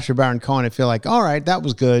 by Sacha Baron Cohen, I feel like, all right, that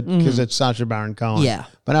was good because it's Sacha Baron Cohen. Yeah.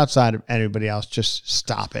 But outside of anybody else, just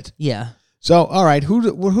stop it. Yeah. So, all right, who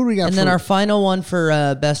do we got? And then our final one for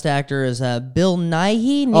best actor is Bill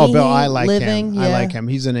Nighy. Oh, Bill, I like Living. him. Yeah. I like him.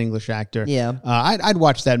 He's an English actor. Yeah. I'd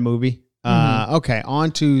watch that movie. Okay,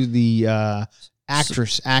 on to the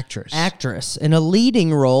actress. Actress. In a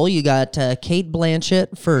leading role, you got Kate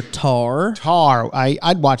Blanchett for Tar. Tar.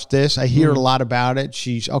 I'd watch this. I hear a lot about it.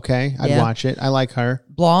 She's okay. I'd Yeah. watch it. I like her.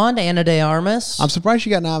 Blonde, Ana de Armas. I'm surprised she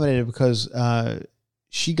got nominated because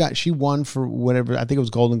she won for whatever. I think it was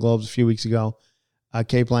Golden Globes a few weeks ago.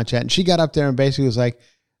 Kate Blanchett, and she got up there and basically was like,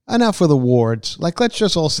 "Enough with awards. Like, let's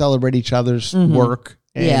just all celebrate each other's work."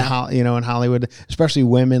 And Yeah. in Hollywood, especially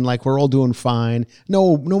women, like we're all doing fine.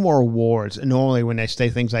 No more awards. And normally when they say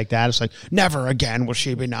things like that, it's like, never again will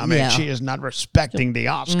she be nominated. Yeah. She is not respecting the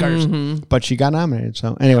Oscars. But she got nominated.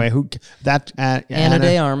 So anyway, Ana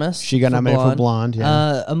de Armas. She got nominated for Blonde.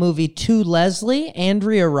 Yeah. A movie To Leslie,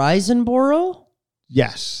 Andrea Riseborough.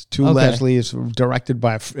 Yes. To Okay. Leslie is directed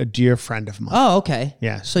by a dear friend of mine. Oh, okay.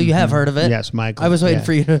 Yes. So you have heard of it? Yes, Michael. I was waiting yeah.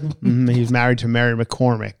 for you to. He's married to Mary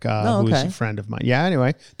McCormick, who's okay. a friend of mine. Yeah,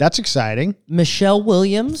 anyway, that's exciting. Michelle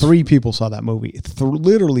Williams. 3 people saw that movie.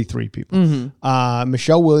 Literally 3 people.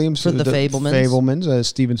 Michelle Williams For The Fabelmans. A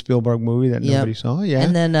Steven Spielberg movie that Yep. nobody saw. Yeah.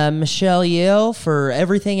 And then Michelle Yeoh for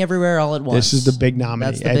Everything Everywhere All at Once. This is the big nominee.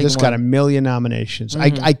 That's the big This got one. 1 million nominations.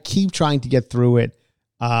 I keep trying to get through it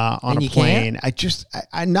on And a you plane. can't?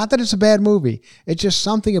 I not that it's a bad movie. It's just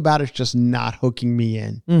something about it's just not hooking me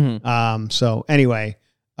in. So anyway,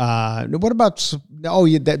 what about? Oh,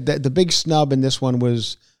 yeah, the big snub in this one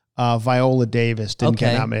was Viola Davis didn't get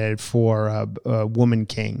Okay. nominated for Woman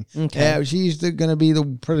King. Okay. She's going to be the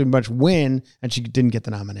pretty much win, and she didn't get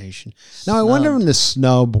the nomination. Now I wonder in the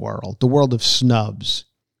snub world, the world of snubs,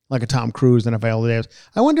 like a Tom Cruise and a Viola Davis,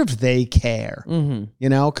 I wonder if they care. You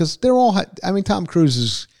know, because they're all. I mean, Tom Cruise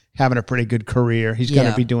is having a pretty good career. He's going to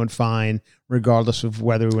Yeah. be doing fine, regardless of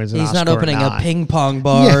whether he wins an He's Oscar not opening or not. a ping pong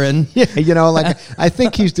bar and. Yeah, you know, like I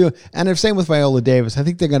think he's doing, and the same with Viola Davis. I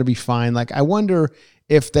think they're going to be fine. Like I wonder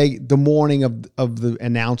if the morning of the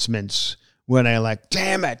announcements, when they're like,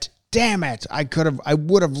 damn it, I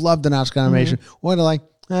would have loved an Oscar nomination. Or they're like,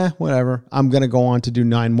 whatever. I'm going to go on to do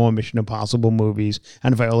 9 more Mission Impossible movies,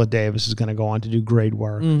 and Viola Davis is going to go on to do great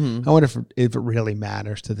work. I wonder if it really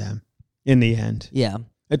matters to them in the end. Yeah.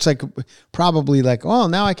 It's like probably like, oh,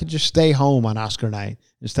 now I could just stay home on Oscar night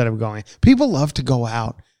instead of going. People love to go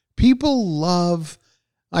out. People love.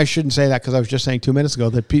 I shouldn't say that because I was just saying 2 minutes ago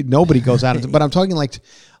that nobody goes out. But I'm talking like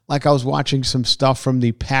I was watching some stuff from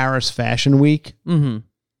the Paris Fashion Week. You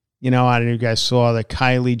know, I don't know if you guys saw the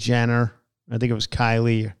Kylie Jenner. I think it was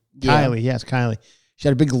Kylie. Yeah. Kylie, yes, Kylie. She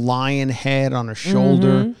had a big lion head on her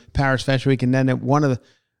shoulder. Megan Fashion Week, and then one of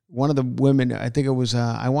the women, I think it was,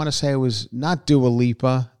 I want to say it was not Dua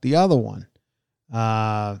Lipa, the other one,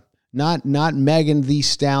 not Megan Thee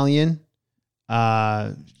Stallion,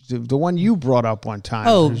 the one you brought up one time.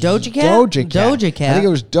 Oh, It was Doja Cat? Doja Cat. I think it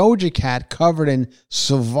was Doja Cat covered in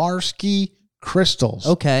Swarovski crystals.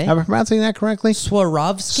 Okay. Am I pronouncing that correctly?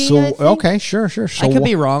 Swarovski, I think? Okay, sure. I could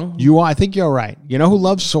be wrong. I think you're right. You know who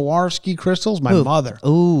loves Swarovski crystals? My mother.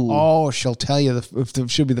 Ooh. Oh, she'll tell you.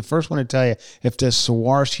 She'll be the first one to tell you if there's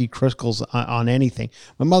Swarovski crystals on anything.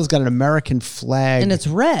 My mother's got an American flag. And it's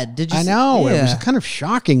red. Did you I see? know. It was Yeah. kind of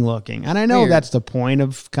shocking looking. And I know Weird. that's the point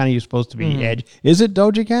of kind of you're supposed to be edge. Is it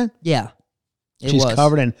Doja Cat? Yeah. She's was.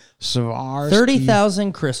 covered in Swarovski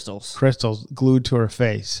 30,000 crystals. crystals glued to her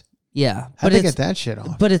face. Yeah. How'd they get that shit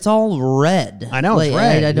off? But it's all red. I know, it's Like,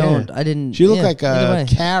 red. I don't. yeah. I didn't. She looked yeah, like either way.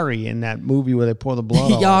 Carrie in that movie where they pour the blood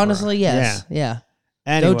all over Yeah, her. honestly, yes. Yeah.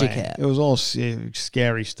 Yeah. Anyway, Doja Cat. it was all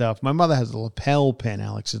scary stuff. My mother has a lapel pin,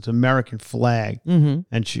 Alex. It's an American flag. Mm-hmm.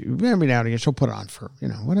 And she, every now and again, she'll put it on for,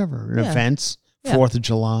 whatever, Yeah. events, Yeah. 4th of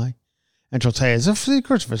July. And she'll tell you, it's a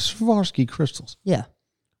Swarovski crystals. Yeah.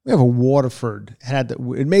 We have a Waterford.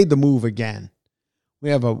 It made the move again. We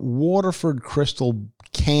have a Waterford crystal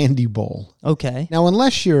candy bowl. Okay. Now,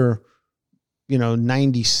 unless you're,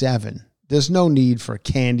 97, there's no need for a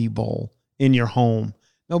candy bowl in your home.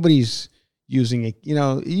 Nobody's using it.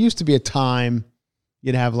 It used to be a time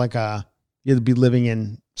you'd have you'd be living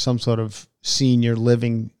in some sort of senior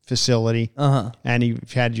living facility. And you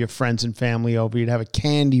had your friends and family over. You'd have a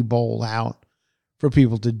candy bowl out for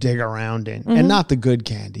people to dig around in. And not the good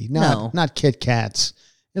candy. Not Kit Kats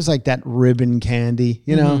It's like that ribbon candy,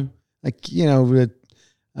 you know, like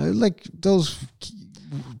those.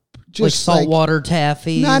 Just like saltwater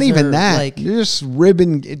taffy. Not even or that. Like, just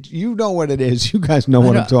ribbon. You know what it is. You guys know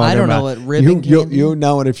what I'm talking about. I don't know what ribbon candy. You'll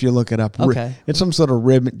know it if you look it up. Okay. It's some sort of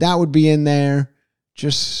ribbon. That would be in there.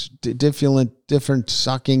 Just different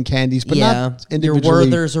sucking candies, but not individually. Your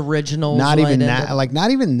Werther's Originals. Not even that. Like,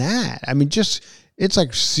 not even that. I mean, just, it's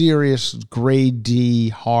like serious grade D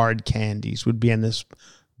hard candies would be in this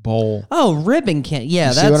bowl. Oh, ribbon candy.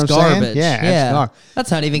 Yeah, that's that's garbage. Yeah. That's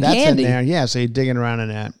not even that's candy. In there. Yeah, so you're digging around in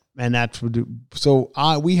that. And that's what so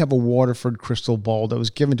we have a Waterford crystal bowl that was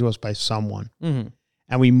given to us by someone. Mm-hmm.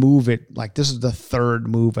 And we move it, like, this is the third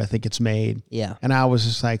move I think it's made. Yeah. And I was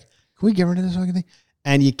just like, can we get rid of this fucking thing?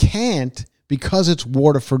 And you can't, because it's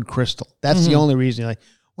Waterford crystal. That's the only reason. You're like,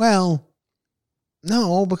 well,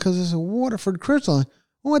 no, because it's a Waterford crystal.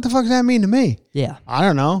 Well, what the fuck does that mean to me? Yeah. I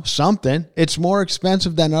don't know. Something. It's more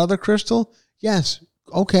expensive than other crystal. Yes.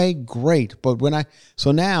 Okay, great. But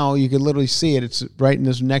so now you can literally see it. It's right in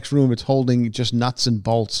this next room. It's holding just nuts and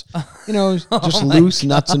bolts. You know, just loose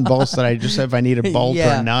nuts and bolts that I just, if I need a bolt or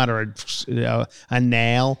a nut or a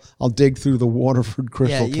nail, I'll dig through the Waterford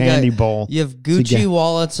crystal candy bowl. You have Gucci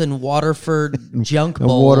wallets and Waterford junk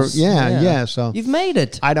bowls. Yeah. So you've made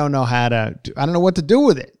it. I don't know I don't know what to do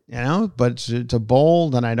with it, you know, but it's a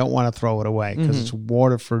bowl and I don't want to throw it away because it's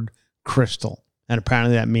Waterford crystal. And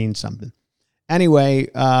apparently that means something. Anyway,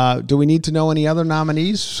 do we need to know any other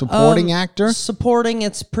nominees? Supporting actor? Supporting,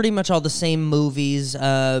 it's pretty much all the same movies.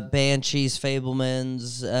 Banshees,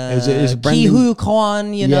 Fabelmans, is Ki Hu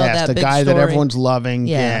Kwan, you know, that the big guy story. that everyone's loving.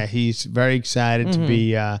 Yeah. He's very excited to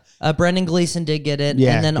be... Brendan Gleeson did get it.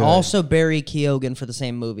 Yeah, and then good. also Barry Keoghan for the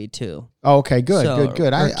same movie, too. Okay, good.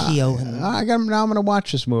 Keoghan. Now I'm going to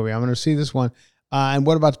watch this movie. I'm going to see this one. And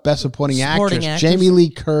what about Best Supporting Actress? Actress? Jamie Lee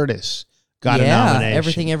Curtis got a nomination.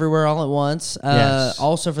 Everything Everywhere All at Once. Yes.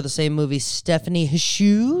 Also for the same movie, Stephanie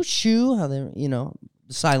Hsu, how they,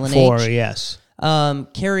 silent H. Yes.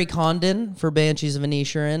 Carrie Condon for Banshees of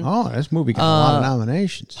Inisherin. Oh, this movie got a lot of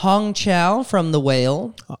nominations. Hong Chow from The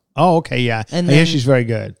Whale. Oh, okay, yeah. And I hear then- she's very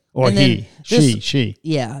good. Or and then she.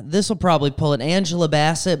 Yeah, this will probably pull it. Angela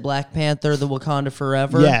Bassett, Black Panther, The Wakanda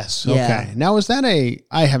Forever. Yes, Yeah. okay. Now, is that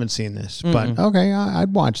I haven't seen this, but okay,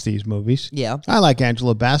 I'd watch these movies. Yeah. I like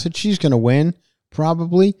Angela Bassett. She's going to win,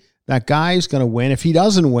 probably. That guy's going to win. If he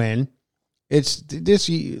doesn't win, it's this.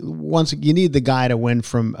 Once you need the guy to win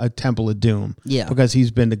from a Temple of Doom. Yeah. Because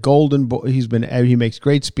he's been the golden boy. He makes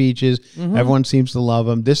great speeches. Everyone seems to love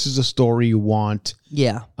him. This is the story you want.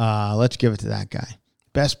 Yeah. Let's give it to that guy.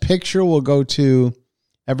 Best Picture will go to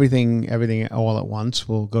Everything All at Once.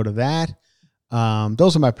 We'll go to that.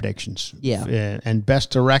 Those are my predictions. Yeah. And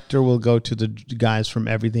Best Director will go to the guys from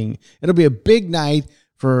Everything. It'll be a big night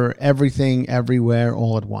for Everything Everywhere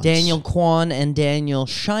All at Once. Daniel Kwan and Daniel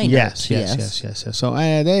Scheinert. Yes. So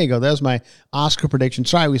there you go. There's my Oscar prediction.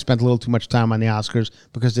 Sorry we spent a little too much time on the Oscars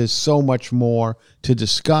because there's so much more to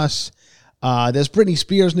discuss. There's Britney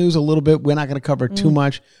Spears news a little bit. We're not going to cover too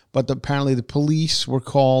much, but apparently the police were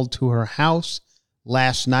called to her house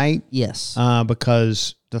last night. Yes.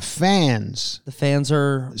 Because the fans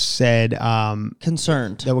are said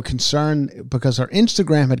concerned. They were concerned because her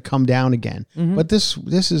Instagram had come down again. But this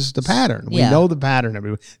is the pattern. We know the pattern.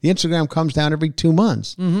 The Instagram comes down every 2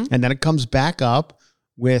 months, and then it comes back up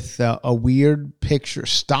with a weird picture,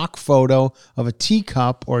 stock photo of a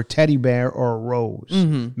teacup or a teddy bear or a rose.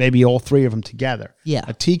 Maybe all three of them together. Yeah.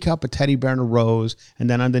 A teacup, a teddy bear, and a rose. And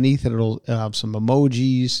then underneath it, it'll have some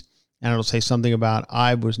emojis, and it'll say something about,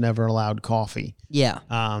 I was never allowed coffee. Yeah.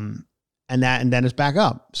 And then it's back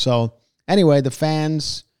up. So anyway, the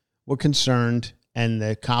fans were concerned, and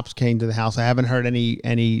the cops came to the house. I haven't heard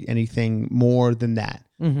anything more than that,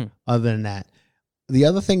 other than that. The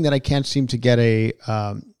other thing that I can't seem to get a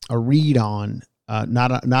read on,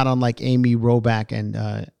 not unlike Amy Robach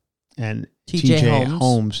and T.J.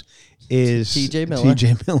 Holmes, is T.J.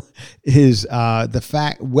 Miller. Is the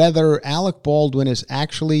fact whether Alec Baldwin has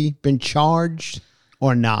actually been charged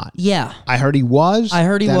or not. Yeah, I heard he was. I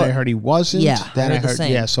heard he was. I heard he wasn't. Yeah, then I heard the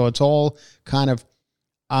same. Yeah, so it's all kind of.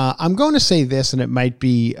 I'm going to say this, and it might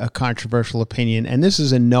be a controversial opinion, and this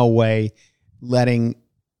is in no way letting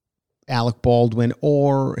Alec Baldwin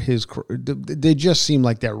or they just seem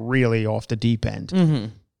like they're really off the deep end.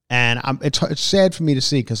 And it's sad for me to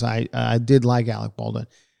see because I did like Alec Baldwin.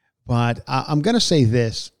 But I'm going to say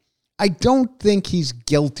this. I don't think he's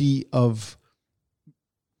guilty of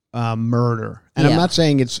murder. And I'm not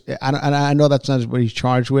saying it's. I know that's not what he's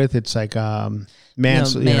charged with. It's like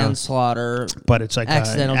manslaughter, but it's like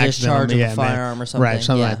accidental discharge of a firearm or something. Right,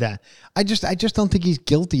 something like that. I just don't think he's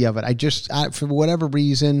guilty of it. For whatever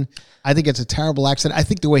reason, I think it's a terrible accident. I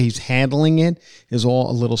think the way he's handling it is all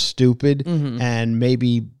a little stupid, and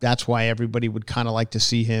maybe that's why everybody would kind of like to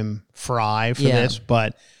see him fry for this.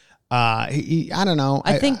 But I don't know.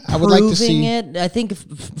 I think I would like to see it. I think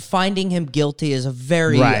finding him guilty is a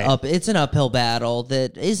very it's an uphill battle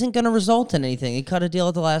that isn't going to result in anything. He cut a deal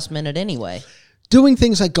at the last minute anyway. Doing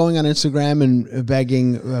things like going on Instagram and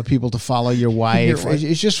begging people to follow your wife,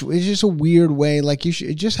 it's just a weird way. Like you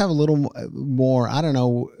should just have a little more, I don't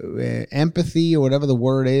know, empathy or whatever the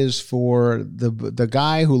word is for the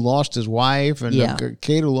guy who lost his wife and the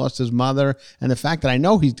kid who lost his mother, and the fact that I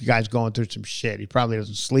know the guy's going through some shit. He probably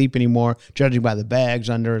doesn't sleep anymore, judging by the bags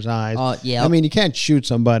under his eyes. I mean, you can't shoot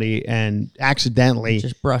somebody and accidentally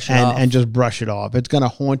just brush it off. And just brush it off. It's going to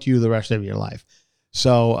haunt you the rest of your life.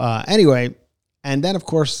 So anyway. And then, of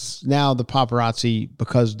course, now the paparazzi,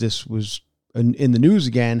 because this was in the news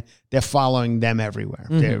again, they're following them everywhere.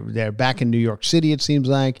 They're back in New York City, it seems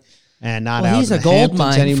like, and not out in the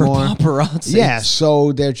Hamptons anymore. He's a gold mine for paparazzi. Yeah,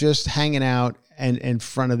 so they're just hanging out in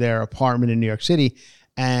front of their apartment in New York City,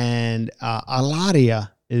 and Alaria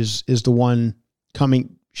is the one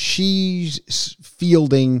coming. She's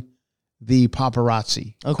fielding the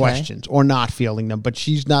paparazzi questions, or not fielding them, but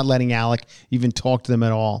she's not letting Alec even talk to them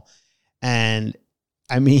at all. And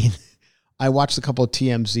I mean, I watched a couple of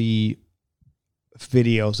TMZ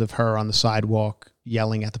videos of her on the sidewalk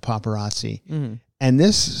yelling at the paparazzi. And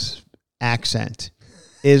this accent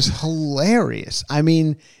is hilarious. I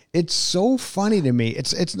mean, it's so funny to me.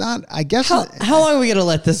 It's not, I guess. How long are we going to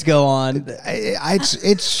let this go on?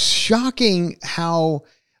 It's shocking how,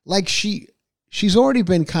 like, she's already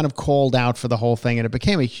been kind of called out for the whole thing, and it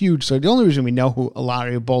became a huge. So the only reason we know who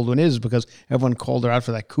Ilaria Baldwin is because everyone called her out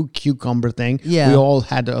for that cucumber thing. Yeah. We all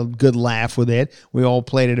had a good laugh with it. We all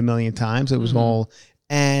played it a million times. It was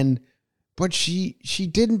but she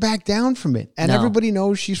didn't back down from it. And everybody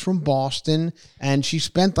knows she's from Boston, and she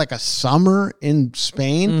spent like a summer in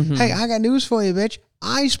Spain. Hey, I got news for you, bitch.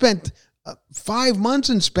 I spent 5 months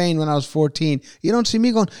in Spain when I was 14. You don't see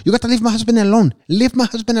me going, you got to leave my husband alone. Leave my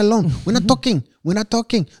husband alone. We're not talking. We're not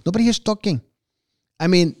talking. Nobody is talking. I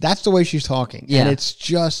mean, that's the way she's talking. Yeah. And it's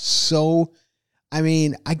just so, I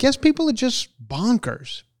mean, I guess people are just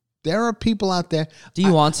bonkers. There are people out there. Do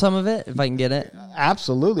you want some of it, if I can get it?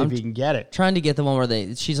 Absolutely, if you can get it. Trying to get the one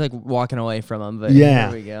where she's like walking away from him, but yeah.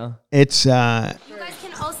 Here we go. It's, you guys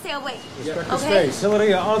can all stay away. Okay?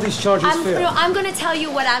 Hillary, all these charges fail. I'm going to tell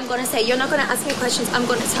you what I'm going to say. You're not going to ask me questions. I'm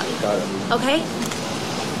going to tell you. Got it. Okay?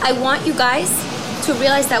 I want you guys to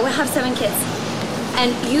realize that we have 7 kids.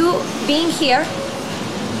 And you being here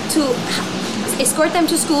to escort them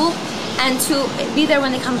to school and to be there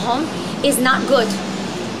when they come home is not good.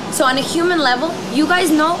 So on a human level, you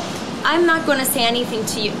guys know I'm not going to say anything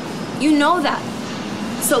to you. You know that.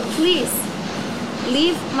 So please,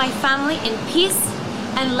 leave my family in peace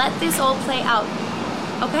and let this all play out.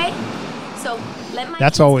 Okay? So let my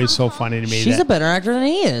That's always so funny to me. She's a better actor than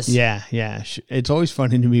he is. Yeah, yeah. It's always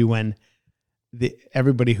funny to me when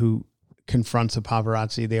everybody who confronts a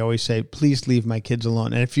paparazzi, they always say, please leave my kids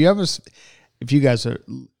alone. And if you guys are,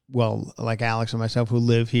 well, like Alex and myself who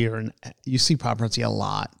live here, and you see paparazzi a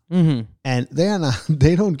lot, and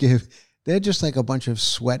they're just like a bunch of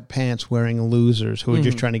sweatpants wearing losers who are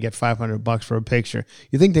just trying to get $500 for a picture.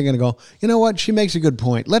 You think they're going to go, you know what? She makes a good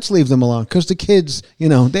point. Let's leave them alone. Cause the kids,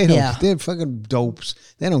 they're fucking dopes.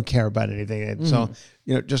 They don't care about anything. So,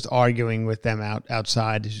 just arguing with them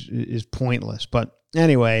outside is pointless. But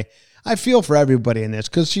anyway, I feel for everybody in this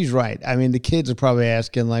cause she's right. I mean, the kids are probably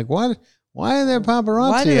asking like, what? Why are there paparazzi?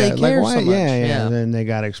 Why do they care so much? Yeah. And then they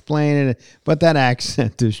got to explain it. But that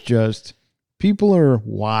accent is just, people are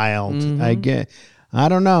wild. I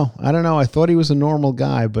don't know. I thought he was a normal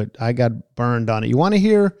guy, but I got burned on it. You want to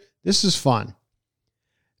hear? This is fun.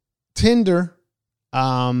 TINDER.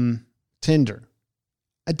 A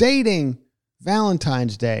dating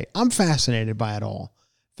Valentine's Day. I'm fascinated by it all.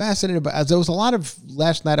 There was a lot of,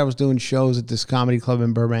 last night I was doing shows at this comedy club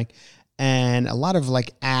in Burbank, and a lot of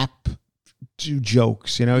like app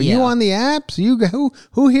jokes, you on the apps,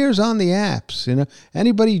 who here's on the apps,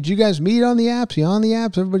 anybody, did you guys meet on the apps? You on the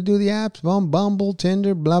apps? Everybody do the apps, Bumble,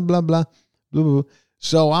 Tinder, blah, blah, blah, blah, blah.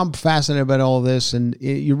 So I'm fascinated about all this, and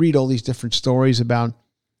you read all these different stories about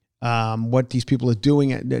what these people are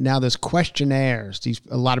doing. Now there's questionnaires.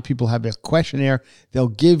 A lot of people have a questionnaire they'll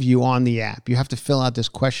give you on the app. You have to fill out this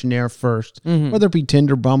questionnaire first, whether it be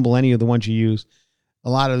Tinder, Bumble, any of the ones you use. a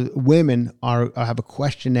lot of women have a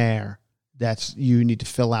questionnaire that's you need to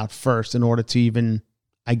fill out first in order to even,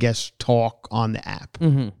 I guess, talk on the app.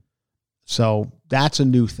 Mm-hmm. So that's a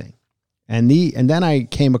new thing. And then I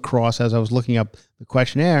came across, as I was looking up the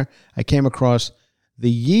questionnaire, I came across the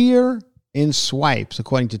year in swipes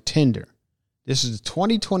according to Tinder. This is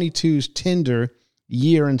 2022's Tinder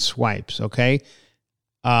year in swipes, okay?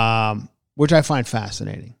 Which I find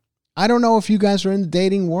fascinating. I don't know if you guys are in the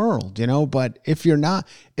dating world, but if you're not,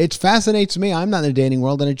 it fascinates me. I'm not in the dating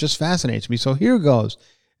world, and it just fascinates me. So here goes.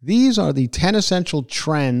 These are the 10 essential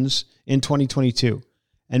trends in 2022.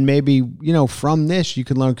 And maybe, from this you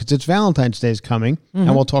can learn, because it's Valentine's Day is coming,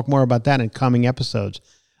 and we'll talk more about that in coming episodes.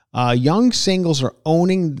 Young singles are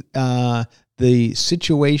owning the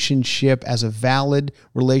situationship as a valid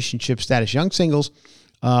relationship status. Young singles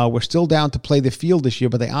were still down to play the field this year,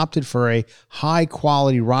 but they opted for a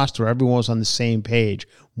high-quality roster. Everyone was on the same page.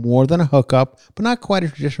 More than a hookup, but not quite a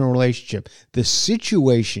traditional relationship. The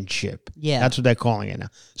situationship. Yeah. That's what they're calling it now.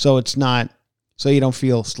 So it's not... So you don't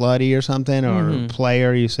feel slutty or something, or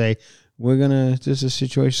player. You say, this is a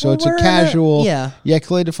situation. So it's a casual, yet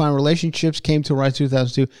clearly defined relationships came to rise in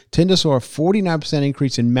 2002. Tinder saw a 49%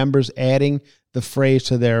 increase in members adding the phrase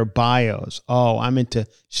to their bios. Oh, I'm into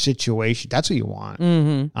situation. That's what you want.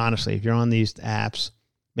 Mm-hmm. Honestly, if you're on these apps,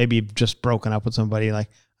 maybe you've just broken up with somebody, like,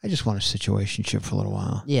 I just want a situationship for a little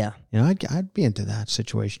while. Yeah. I'd be into that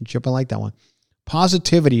situationship. I like that one.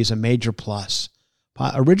 Positivity is a major plus.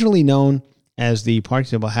 Originally known as the party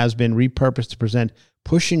symbol, has been repurposed to present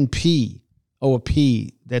Pushin' P. Oh, a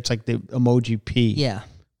P. That's like the emoji P. Yeah.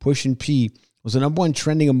 Pushin' P was the number one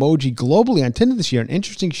trending emoji globally on Tinder this year. An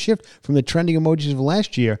interesting shift from the trending emojis of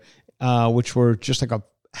last year, which were just like a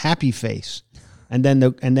happy face. And then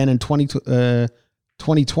in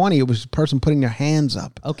 2020, it was a person putting their hands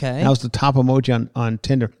up. Okay. That was the top emoji on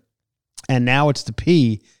Tinder. And now it's the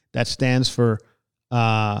P that stands for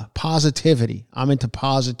positivity. I'm into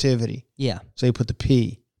positivity. Yeah. So you put the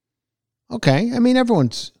P. Okay. I mean,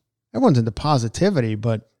 everyone's into positivity,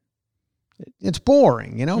 but it's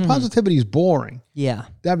boring, Positivity is boring. Yeah.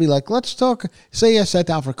 That'd be like, let's talk. Say I sat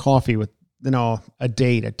down for coffee with,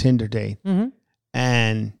 a Tinder date. Mm-hmm.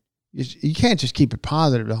 And you can't just keep it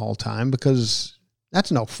positive the whole time, because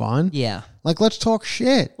that's no fun. Yeah. Like, let's talk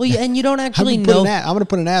shit. Well, and you don't actually know. I'm going to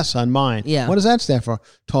put an S on mine. Yeah. What does that stand for?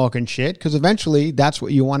 Talking shit. Because eventually that's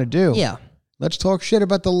what you want to do. Yeah. Let's talk shit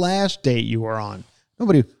about the last date you were on.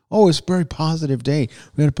 Nobody, it's a very positive date.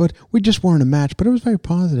 We just weren't a match, but it was very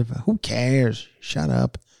positive. Who cares? Shut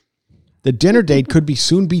up. The dinner date could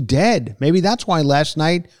soon be dead. Maybe that's why last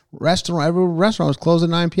night every restaurant was closed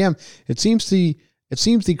at 9 p.m. It seems the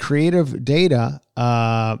creative data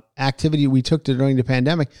activity we took during the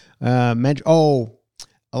pandemic meant, a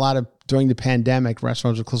lot of during the pandemic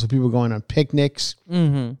restaurants were closed, so people were going on picnics.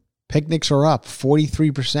 Mm-hmm. Picnics are up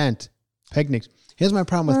 43%. Picnics. Here's my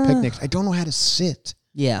problem with picnics. I don't know how to sit.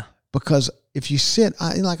 Yeah. Because if you sit,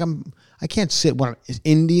 I can't sit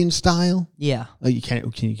Indian style. Yeah. Oh, you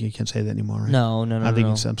can't say that anymore, right? No.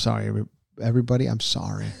 I'm sorry, everybody. I'm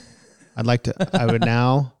sorry. I would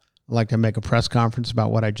now like to make a press conference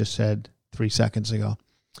about what I just said 3 seconds ago.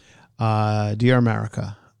 Dear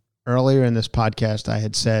America, earlier in this podcast, I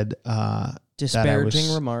had said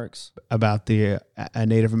disparaging remarks about the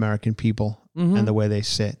Native American people and the way they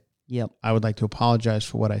sit. Yep. I would like to apologize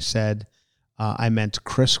for what I said. I meant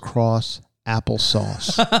crisscross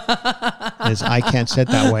applesauce. I can't sit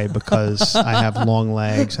that way because I have long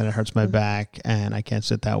legs and it hurts my back, and I can't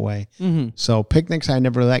sit that way. Mm-hmm. So picnics I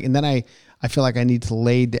never like, and then I feel like I need to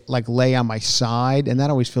lay on my side, and that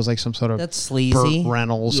always feels like some sort of that's sleazy. Burt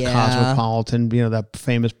Reynolds Cosmopolitan, that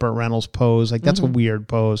famous Burt Reynolds pose. Like, that's a weird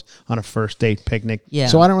pose on a first date picnic. Yeah.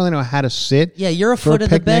 So I don't really know how to sit. Yeah, you're a foot of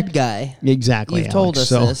the bed guy. Exactly. You've told us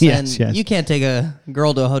this. Yes. You can't take a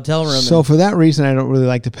girl to a hotel room. So for that reason, I don't really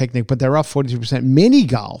like the picnic, but they're up 42%. Mini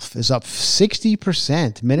golf is up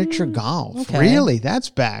 60%. Miniature golf. Okay. Really? That's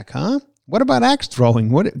back, huh? What about axe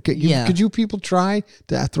throwing? Could you people try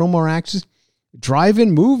to throw more axes?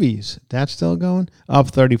 Drive-in movies, that's still going? Up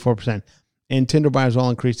 34%. And Tinder buyers all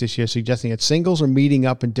increased this year, suggesting that singles are meeting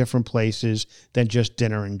up in different places than just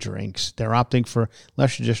dinner and drinks. They're opting for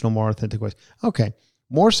less traditional, more authentic ways. Okay.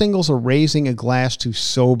 More singles are raising a glass to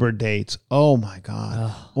sober dates. Oh, my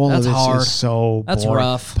God. All that's of this hard. is so That's boring.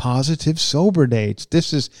 rough. Positive sober dates.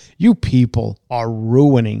 You people are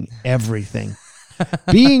ruining everything.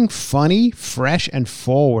 Being funny, fresh, and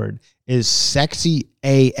forward is sexy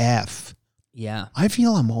AF. Yeah. I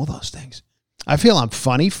feel I'm all those things. I feel I'm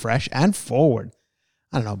funny, fresh, and forward.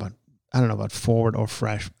 I don't know about forward or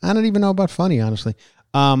fresh. I don't even know about funny, honestly.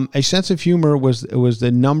 A sense of humor was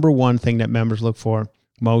the number one thing that members look for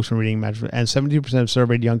most when reading matches, and 72% of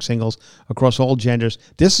surveyed young singles across all genders.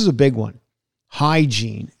 This is a big one.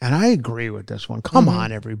 Hygiene. And I agree with this one. Come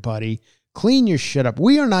on, everybody. Clean your shit up.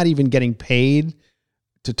 We are not even getting paid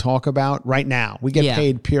to talk about right now. We get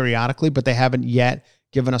paid periodically, but they haven't yet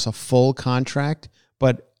given us a full contract.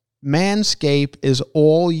 But Manscaped is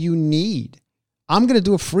all you need. I'm going to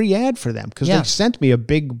do a free ad for them because they sent me a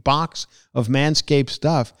big box of Manscaped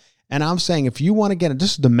stuff. And I'm saying if you want to get it,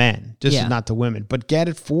 this is the men. This is not the women. But get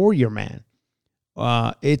it for your man.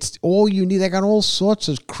 It's all you need. They got all sorts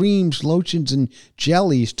of creams, lotions, and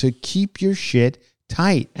jellies to keep your shit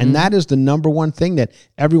tight. And that is the number one thing that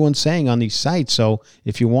everyone's saying on these sites. So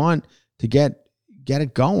if you want to get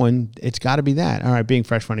it going, it's got to be that. All right, being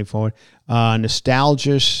fresh, funny, forward.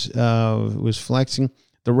 Nostalgia was flexing.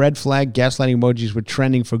 The red flag gaslighting emojis were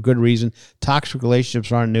trending for good reason. Toxic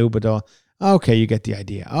relationships aren't new, but okay, you get the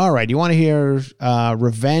idea. All right, you want to hear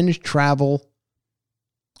revenge travel.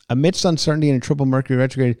 Amidst uncertainty in a triple Mercury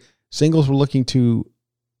retrograde, singles were looking to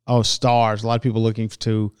stars. A lot of people looking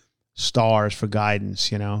to stars for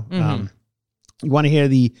guidance, you know. You want to hear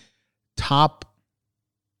the top.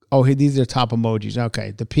 These are top emojis.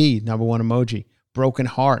 Okay, the P, number 1 emoji. Broken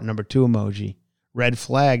heart, number 2 emoji. Red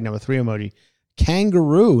flag, number 3 emoji.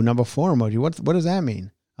 Kangaroo, number 4 emoji. What does that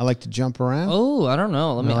mean? I like to jump around. Oh, I don't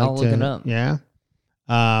know. I'll look it up. Yeah.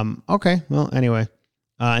 Okay. Well, anyway,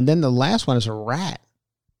 and then the last one is a rat.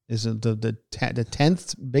 Is the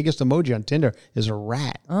 10th biggest emoji on Tinder is a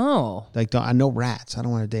rat. Oh, like I know rats. I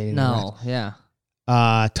don't want to date any rats.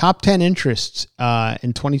 Yeah. Top 10 interests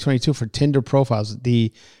in 2022 for Tinder profiles.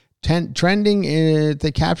 The trending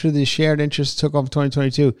they captured the shared interests took off in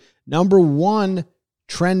 2022. Number 1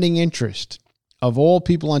 trending interest of all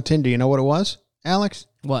people on Tinder. You know what it was, Alex?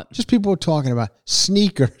 What? Just people were talking about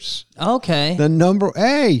sneakers. Okay.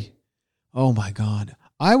 Oh my God.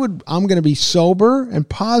 I'm going to be sober and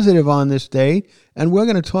positive on this day, and we're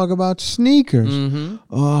going to talk about sneakers.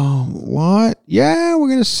 Oh, what? Yeah, we're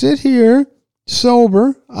going to sit here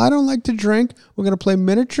sober. I don't like to drink. We're going to play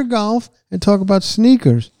miniature golf and talk about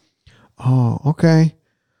sneakers. Oh, okay.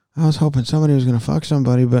 I was hoping somebody was going to fuck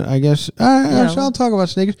somebody, but I guess I'll talk about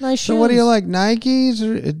sneakers. Nice so shoes. what do you like, Nikes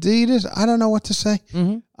or Adidas? I don't know what to say.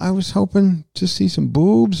 I was hoping to see some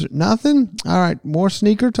boobs. Nothing? All right, more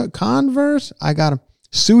sneaker Converse? I got them.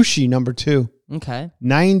 Sushi, number 2. Okay.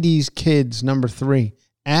 90s kids, number 3.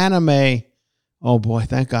 Anime. Oh, boy,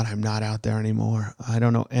 thank God I'm not out there anymore. I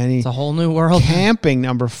don't know any. It's a whole new world. Camping,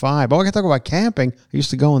 number 5. Oh, I can talk about camping. I used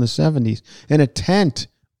to go in the 70s. In a tent.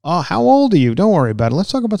 Oh, how old are you? Don't worry about it.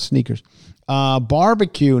 Let's talk about sneakers.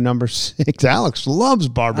 Barbecue, number 6. Alex loves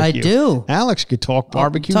barbecue. I do. Alex could talk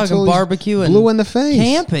barbecue. Talking barbecue and blue in the face.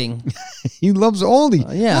 Camping. He loves all these.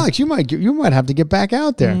 Yeah. Alex, you might have to get back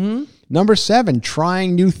out there. Number 7,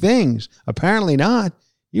 trying new things. Apparently not.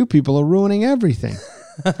 You people are ruining everything.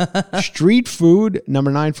 Street food.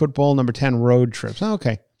 Number 9, football. Number 10, road trips.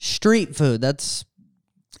 Okay. Street food. That's.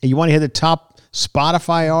 You want to hear the top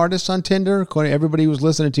Spotify artists on Tinder? According to everybody who's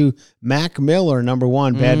listening to Mac Miller, number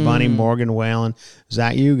 1, Bad Bunny, Morgan Wallen.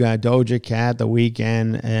 You got Doja Cat, The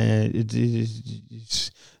Weeknd,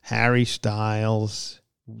 Harry Styles,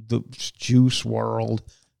 the Juice WRLD.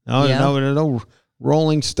 No.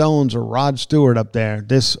 Rolling Stones or Rod Stewart up there.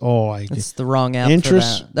 It's the wrong app for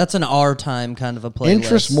that. That's an our time kind of a playlist.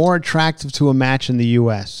 Interest more attractive to a match in the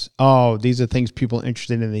U.S. Oh, these are things people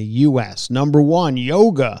interested in the U.S. Number 1,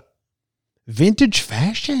 yoga. Vintage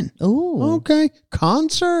fashion. Ooh. Okay.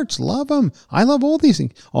 Concerts. Love them. I love all these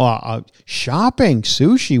things. Shopping.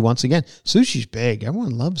 Sushi. Once again. Sushi's big.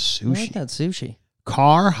 Everyone loves sushi. I like that sushi.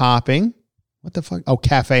 Car hopping. What the fuck? Oh,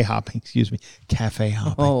 cafe hopping. Excuse me. Cafe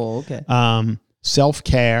hopping. Oh, okay.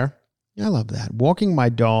 Self-care. I love that. Walking my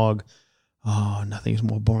dog. Oh, nothing's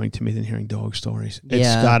more boring to me than hearing dog stories.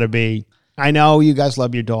 It's got to be. I know you guys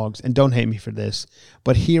love your dogs, and don't hate me for this,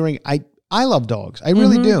 but I love dogs. I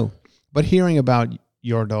really do. But hearing about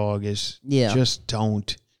your dog is just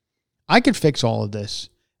don't. I could fix all of this.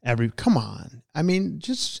 Come on. I mean,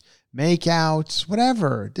 just makeouts,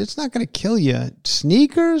 whatever. It's not going to kill you.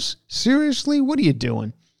 Sneakers? Seriously? What are you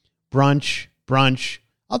doing? Brunch.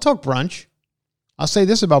 I'll talk brunch. I'll say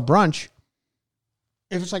this about brunch.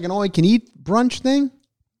 If it's like an all-you-can-eat brunch thing,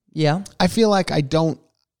 I feel like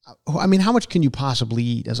how much can you possibly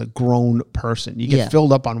eat as a grown person? You get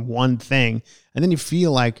filled up on one thing, and then you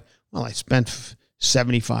feel like, well, I spent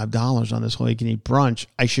 $75 on this all-you-can-eat brunch.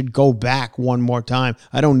 I should go back one more time.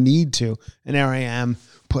 I don't need to. And there I am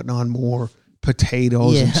putting on more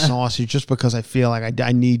potatoes and sausage just because I feel like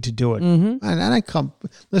I need to do it. And I come,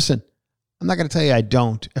 listen, I'm not going to tell you I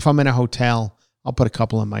don't. If I'm in a hotel, I'll put a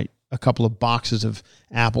couple of boxes of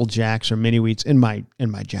Apple Jacks or mini wheats in my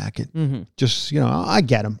jacket. Mm-hmm. Just, I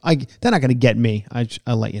get them. They're not going to get me.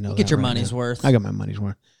 I'll let you know. Get your money's worth. I got my money's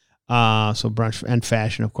worth. So brunch and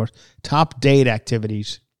fashion, of course. Top date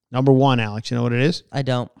activities. Number 1, Alex. You know what it is? I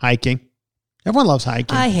don't. Hiking. Everyone loves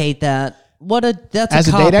hiking. I hate that. That's As a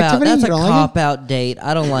a cop date out. activity? That's You a don't like cop out date.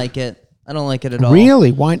 I don't like it. I don't like it at all.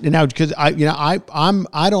 Really? Why now? Because I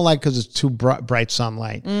don't like because it's too bright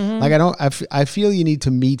sunlight. Mm-hmm. Like I feel you need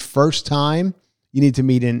to meet first time. You need to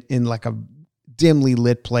meet in like a dimly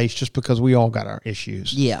lit place, just because we all got our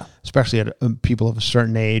issues. Yeah. Especially at people of a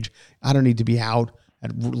certain age. I don't need to be out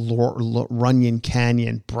at Runyon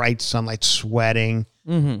Canyon, bright sunlight, sweating.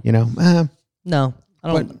 Mm-hmm. No, I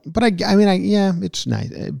don't. But it's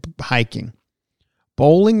nice. Hiking,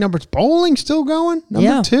 bowling. Bowling still going.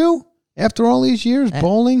 Number 2 after all these years.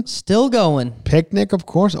 Bowling still going. Picnic, of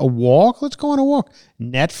course. A walk. Let's go on a walk.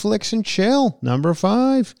 Netflix and chill. Number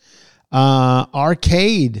 5.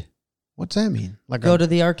 Arcade. What's that mean? Go to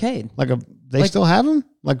the arcade. They still have them?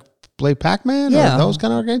 Like play Pac-Man? Yeah. Or those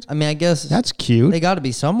kind of arcades? I mean, I guess that's cute. They got to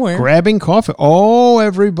be somewhere. Grabbing coffee. Oh,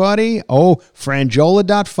 everybody. Oh,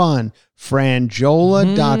 Frangiola.fun.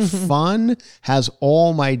 Frangiola.fun has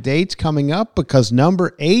all my dates coming up because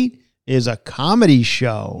number 8 is a comedy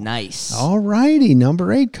show. Nice. All righty.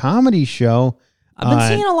 Number 8, comedy show. I've been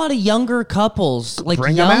seeing a lot of younger couples, like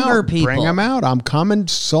younger people. Bring them out. I'm coming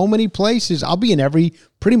so many places. I'll be in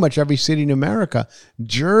pretty much every city in America.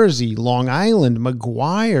 Jersey, Long Island,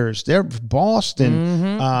 McGuire's, Boston.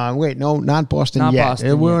 Mm-hmm. Wait, no, not Boston not yet.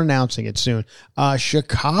 Boston We're yet. Announcing it soon.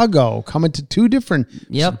 Chicago, coming to 2 different,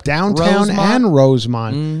 downtown Rosemont. and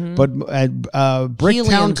Rosemont. Mm-hmm. But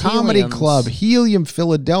Bricktown Comedy Club, Helium,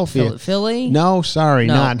 Philadelphia. Philly? No, sorry,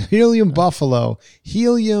 No. not. Helium, Buffalo.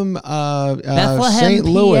 Helium, Bethlehem, St.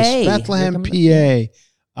 Louis, PA. Bethlehem, PA.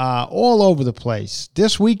 All over the place.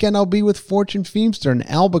 This weekend I'll be with Fortune Feimster in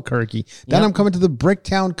Albuquerque. Then I'm coming to the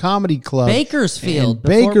Bricktown Comedy Club. Bakersfield.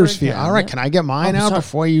 Bakersfield. Bricktown, All right, yeah. can I get mine out sorry.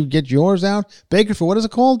 before you get yours out? Bakersfield, what is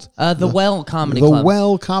it called? The Well Comedy Club. The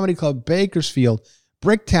Well Comedy Club, Bakersfield.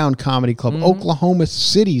 Bricktown Comedy Club, Oklahoma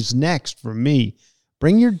City's next for me.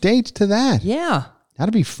 Bring your dates to that. Yeah.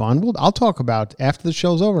 That'll be fun. I'll talk about, after the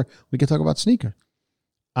show's over, we can talk about sneaker.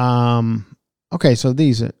 Okay, so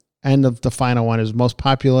these, and the final one is most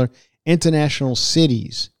popular international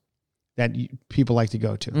cities that people like to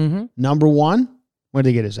go to. Mm-hmm. Number 1, where did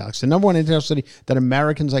they get his, Alex? The number 1 international city that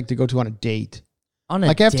Americans like to go to on a date. On a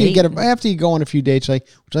like after date? after you go on a few dates, like,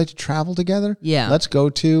 would you like to travel together? Yeah. Let's go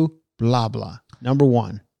to blah blah. Number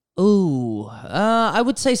 1. Ooh, I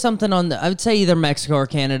would say something I would say either Mexico or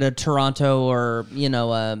Canada, Toronto, or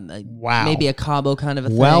Wow. maybe a Cabo kind of a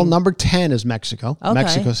thing. Well, number 10 is Mexico. Okay.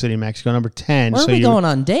 Mexico City, Mexico. Number 10. Where are we going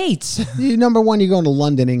on dates? Number 1, you're going to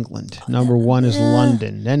London, England. Number 1 is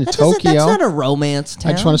London. Then Tokyo. That's not a romance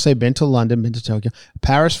town. I just want to say, been to London, been to Tokyo,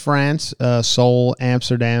 Paris, France, Seoul,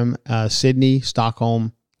 Amsterdam, Sydney,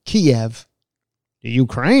 Stockholm, Kiev,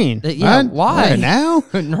 Ukraine. Yeah, why? Right now?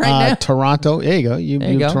 Now. Toronto. There you go.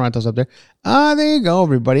 You go. Toronto's up there. There you go,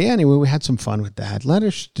 everybody. Anyway, we had some fun with that. Let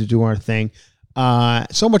us to do our thing.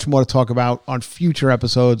 So much more to talk about on future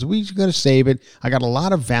episodes. We're going to save it. I got a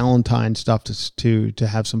lot of Valentine stuff to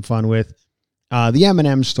have some fun with. The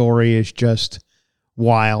M&M story is just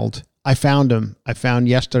wild. I found them. I found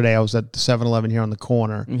yesterday, I was at the 7-Eleven here on the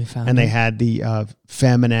corner, and they had the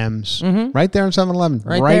Fem&Ms right there in 7-Eleven.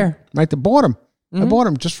 Right there. Right there. Bought them. I bought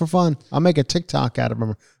them just for fun. I'll make a TikTok out of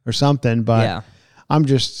them or something, but Yeah.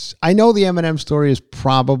 I know the M&M story is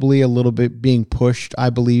probably a little bit being pushed, I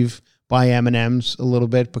believe, by M&Ms a little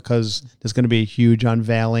bit, because there's going to be a huge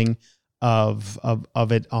unveiling of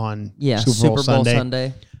it on Super Bowl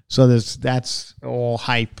Sunday. So that's all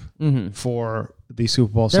hype for the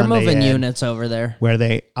Super Bowl They're Sunday. moving units over there. Where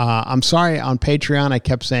they, I'm sorry, on Patreon, I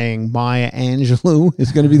kept saying Maya Angelou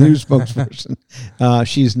is going to be the new spokesperson.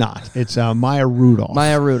 She's not. It's Maya Rudolph.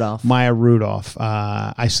 Maya Rudolph.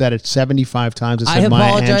 I said it 75 times. I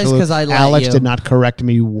apologize because I let Alex you. did not correct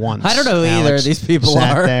me once. I don't know who either of these people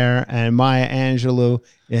sat are. there, and Maya Angelou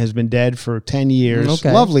has been dead for 10 years.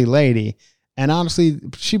 Okay. Lovely lady. And honestly,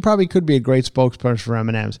 she probably could be a great spokesperson for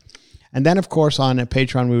M&M's. And then, of course, on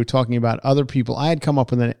Patreon, we were talking about other people. I had come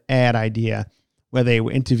up with an ad idea where they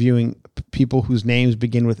were interviewing people whose names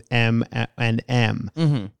begin with M and M,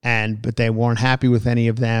 but they weren't happy with any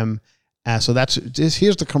of them. So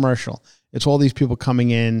here's the commercial. It's all these people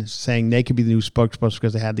coming in saying they could be the new spokesperson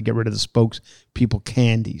because they had to get rid of the spokespeople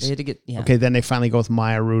candies. They had to get, Okay, then they finally go with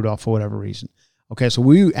Maya Rudolph for whatever reason. Okay, so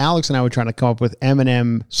Alex and I were trying to come up with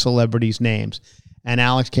M&M celebrities' names. And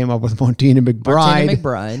Alex came up with Martina McBride. Martina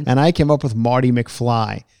McBride. And I came up with Marty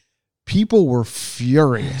McFly. people were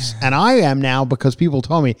furious. And I am now because people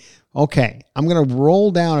told me, okay, I'm going to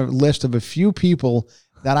roll down a list of a few people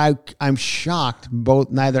that I'm shocked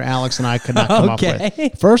neither Alex and I could not come up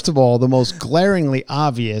with. First of all, the most glaringly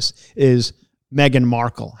obvious is Meghan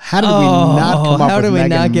Markle. How did we not come up with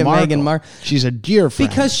Meghan Markle? She's a dear friend.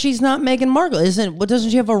 Because she's not Meghan Markle. Doesn't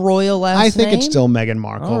she have a royal last name? I think it's still Meghan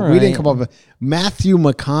Markle. Right. We didn't come up with Matthew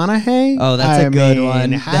McConaughey. Oh, that's a good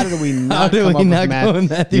one. How did we not come up with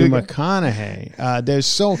Matthew McConaughey? There's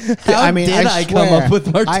so... I come up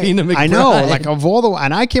with Martina McBride? I know, like of all the...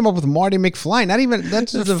 And I came up with Marty McFly. Not even...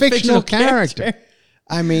 That's a fictional character.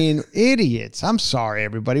 I mean, idiots. I'm sorry,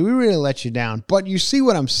 everybody. We really let you down. But you see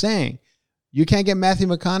what I'm saying. You can't get Matthew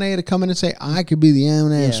McConaughey to come in and say, I could be the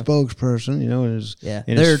M&M spokesperson. You know,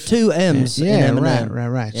 there are two M's in M&M.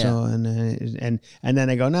 Right. Yeah. So, and then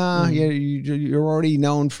they go, nah, you're already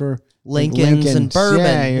known for Lincolns and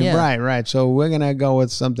bourbon. Right. So we're going to go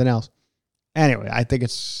with something else. Anyway, I think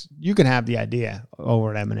you can have the idea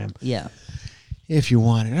over at M&M. Yeah. If you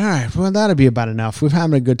want it. All right. Well, that'll be about enough. We've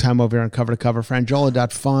had a good time over here on Cover to Cover.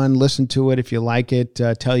 Frangiola.fun. Listen to it if you like it.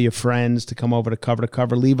 Tell your friends to come over to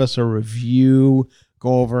Cover. Leave us a review.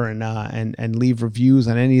 Go over and leave reviews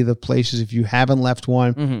on any of the places if you haven't left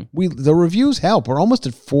one. Mm-hmm. The reviews help. We're almost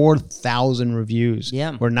at 4,000 reviews.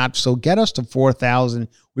 Yeah. So get us to 4,000.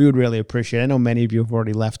 We would really appreciate it. I know many of you have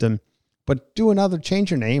already left them. But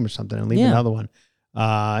change your name or something and leave another one.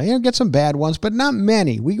 Get some bad ones, but not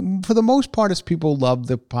many. For the most part, it's people love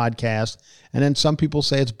the podcast, and then some people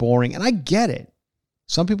say it's boring, and I get it.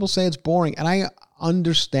 Some people say it's boring, and I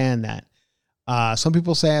understand that. Some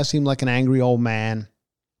people say I seem like an angry old man.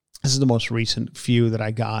 This is the most recent few that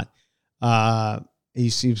I got.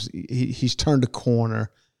 He's turned a corner.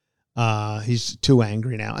 He's too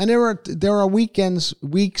angry now, and there are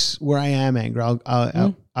weeks where I am angry.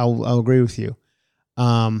 I'll agree with you.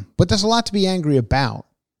 But there's a lot to be angry about.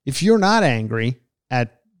 If you're not angry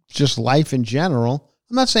at just life in general,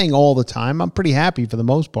 I'm not saying all the time. I'm pretty happy for the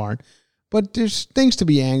most part, but there's things to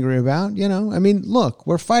be angry about, you know? I mean, look,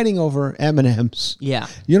 we're fighting over M&Ms. Yeah.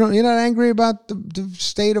 You're not angry about the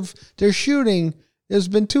state of their shooting. There's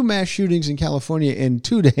been 2 mass shootings in California in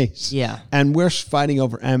 2 days. Yeah. And we're fighting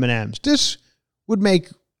over M&Ms. This would make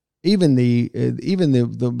even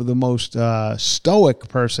the most stoic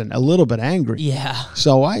person a little bit angry. Yeah.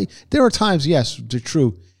 So there are times, yes, they're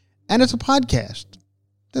true, and it's a podcast.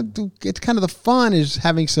 It's kind of the fun is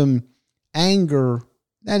having some anger.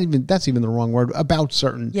 That's even the wrong word about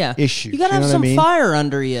certain issues. You gotta have some fire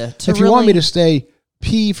under you. If you want me to stay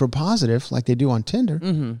P for positive, like they do on Tinder,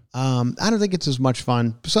 I don't think it's as much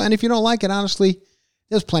fun. So, and if you don't like it, honestly.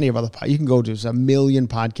 There's plenty of other you can go to a million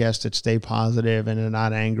podcasts that stay positive and are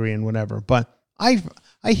not angry and whatever. But I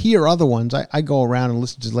hear other ones. I go around and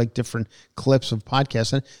listen to like different clips of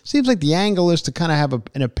podcasts, and it seems like the angle is to kind of have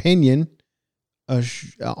an opinion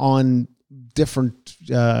on different,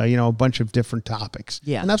 a bunch of different topics.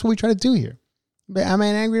 Yeah, and that's what we try to do here. Am I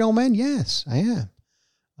an angry old man? Yes, I am.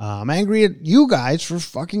 I'm angry at you guys for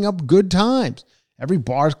fucking up good times. Every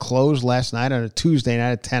bar's closed last night on a Tuesday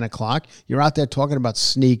night at 10 o'clock. You're out there talking about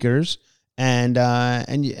sneakers, and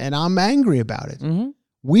I'm angry about it. Mm-hmm.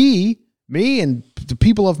 Me and the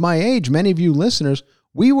people of my age, many of you listeners,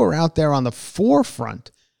 we were out there on the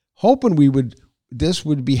forefront, hoping this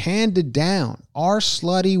would be handed down. Our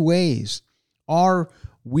slutty ways, our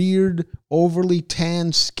weird, overly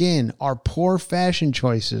tan skin, our poor fashion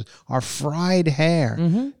choices, our fried hair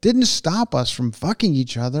didn't stop us from fucking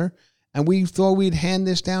each other. And we thought we'd hand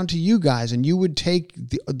this down to you guys, and you would take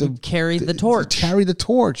carry the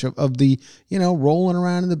torch of the, rolling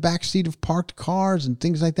around in the backseat of parked cars and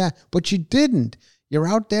things like that. But you didn't. You're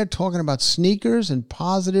out there talking about sneakers and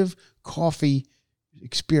positive coffee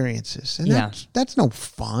experiences. And that's no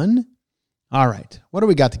fun. All right. What do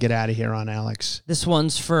we got to get out of here on, Alex? This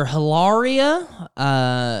one's for Hilaria.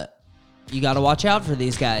 You got to watch out for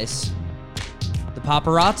these guys. The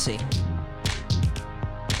paparazzi.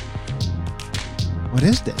 What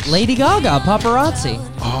is this? Lady Gaga, paparazzi.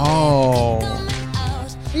 Oh.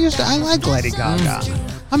 I like Lady Gaga.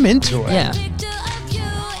 I'm into it. Yeah.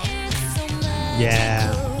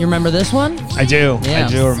 Yeah. You remember this one? I do. Yeah. I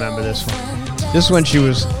do remember this one. This is when she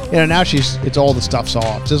was, now it's all the stuff's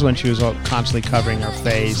off. This is when she was constantly covering her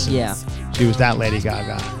face. Yeah. She was that Lady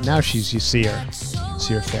Gaga. Now you see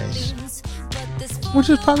her face. Which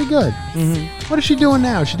is probably good. Mm-hmm. What is she doing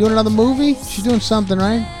now? Is she doing another movie? She's doing something,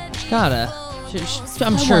 right? She gotta.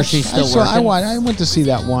 I'm sure she's still working. I went to see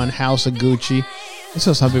that one, House of Gucci. I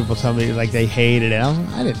saw some people tell me like they hated it.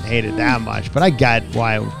 I didn't hate it that much, but I got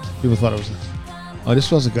why people thought it was. This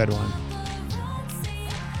was a good one.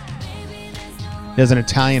 There's an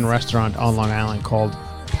Italian restaurant on Long Island called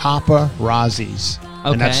Papa Rozzi's.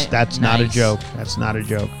 Okay, And that's not a nice. joke. That's not a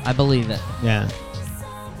joke. I believe it. Yeah.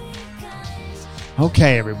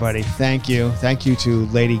 Okay, everybody. Thank you. Thank you to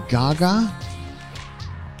Lady Gaga.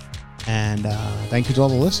 And thank you to all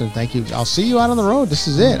the listeners. Thank you. I'll see you out on the road. This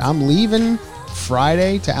is it. I'm leaving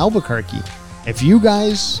Friday to Albuquerque. If you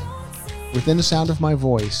guys, within the sound of my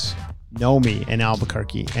voice, know me in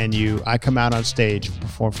Albuquerque and I come out on stage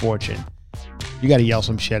before Fortune, you got to yell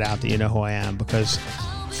some shit out that you know who I am, because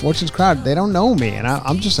Fortune's crowd, they don't know me, and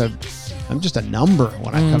I'm just a number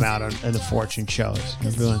when I come out in the Fortune shows.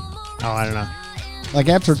 I'm doing, I don't know. Like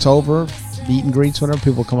after it's over, meet and greets, whenever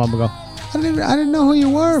people come up and go, I didn't know who you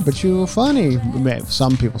were, but you were funny.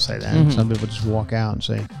 Some people say that. Some people just walk out and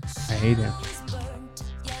say, I hate him.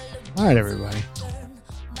 All right, everybody.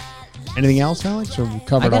 Anything else, Alex? Or we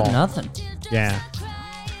covered all? I got nothing. Yeah.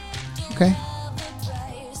 Okay.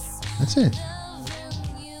 That's it.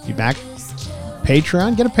 You back?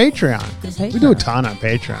 Patreon? Get a Patreon. We do a ton on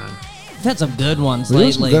Patreon. We've had some good ones We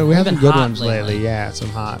lately. have some been good hot ones lately. Yeah, some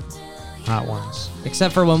hot ones.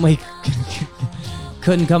 Except for when we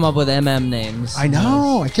couldn't come up with names. I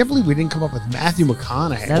know. I can't believe we didn't come up with Matthew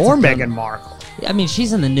McConaughey or Meghan Markle. I mean,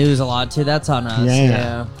 she's in the news a lot too. That's on us.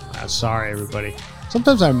 Yeah. Sorry, everybody.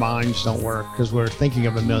 Sometimes our minds don't work because we're thinking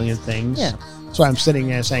of a million things. Yeah. That's why I'm sitting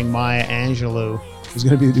there saying Maya Angelou is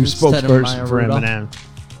going to be the new Instead of spokesperson Maya for Rudolph. Eminem.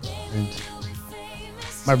 And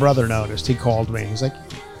my brother noticed. He called me. He's like,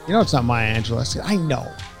 it's not Maya Angelou. I said, I know.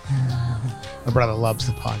 My brother loves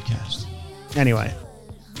the podcast. Anyway,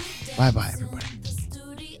 bye-bye, everybody.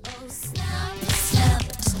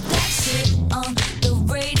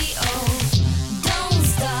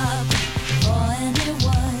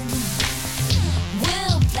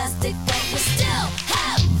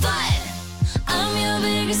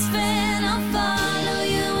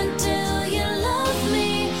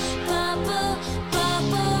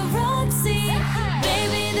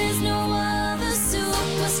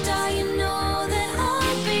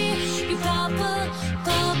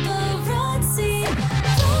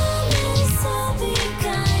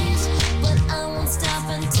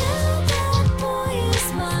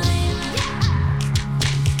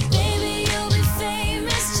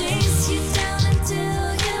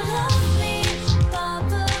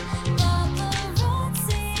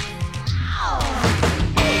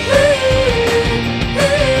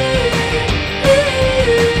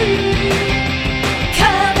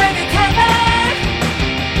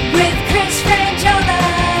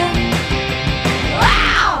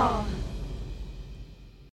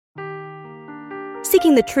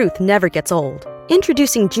 Seeking the truth never gets old.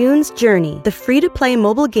 Introducing June's Journey, the free-to-play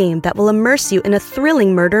mobile game that will immerse you in a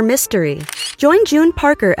thrilling murder mystery. Join June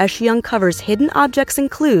Parker as she uncovers hidden objects and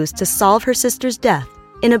clues to solve her sister's death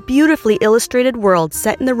in a beautifully illustrated world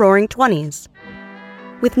set in the Roaring '20s.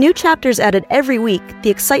 With new chapters added every week, the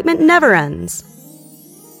excitement never ends.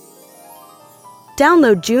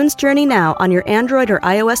 Download June's Journey now on your Android or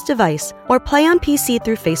iOS device, or play on PC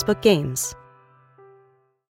through Facebook Games.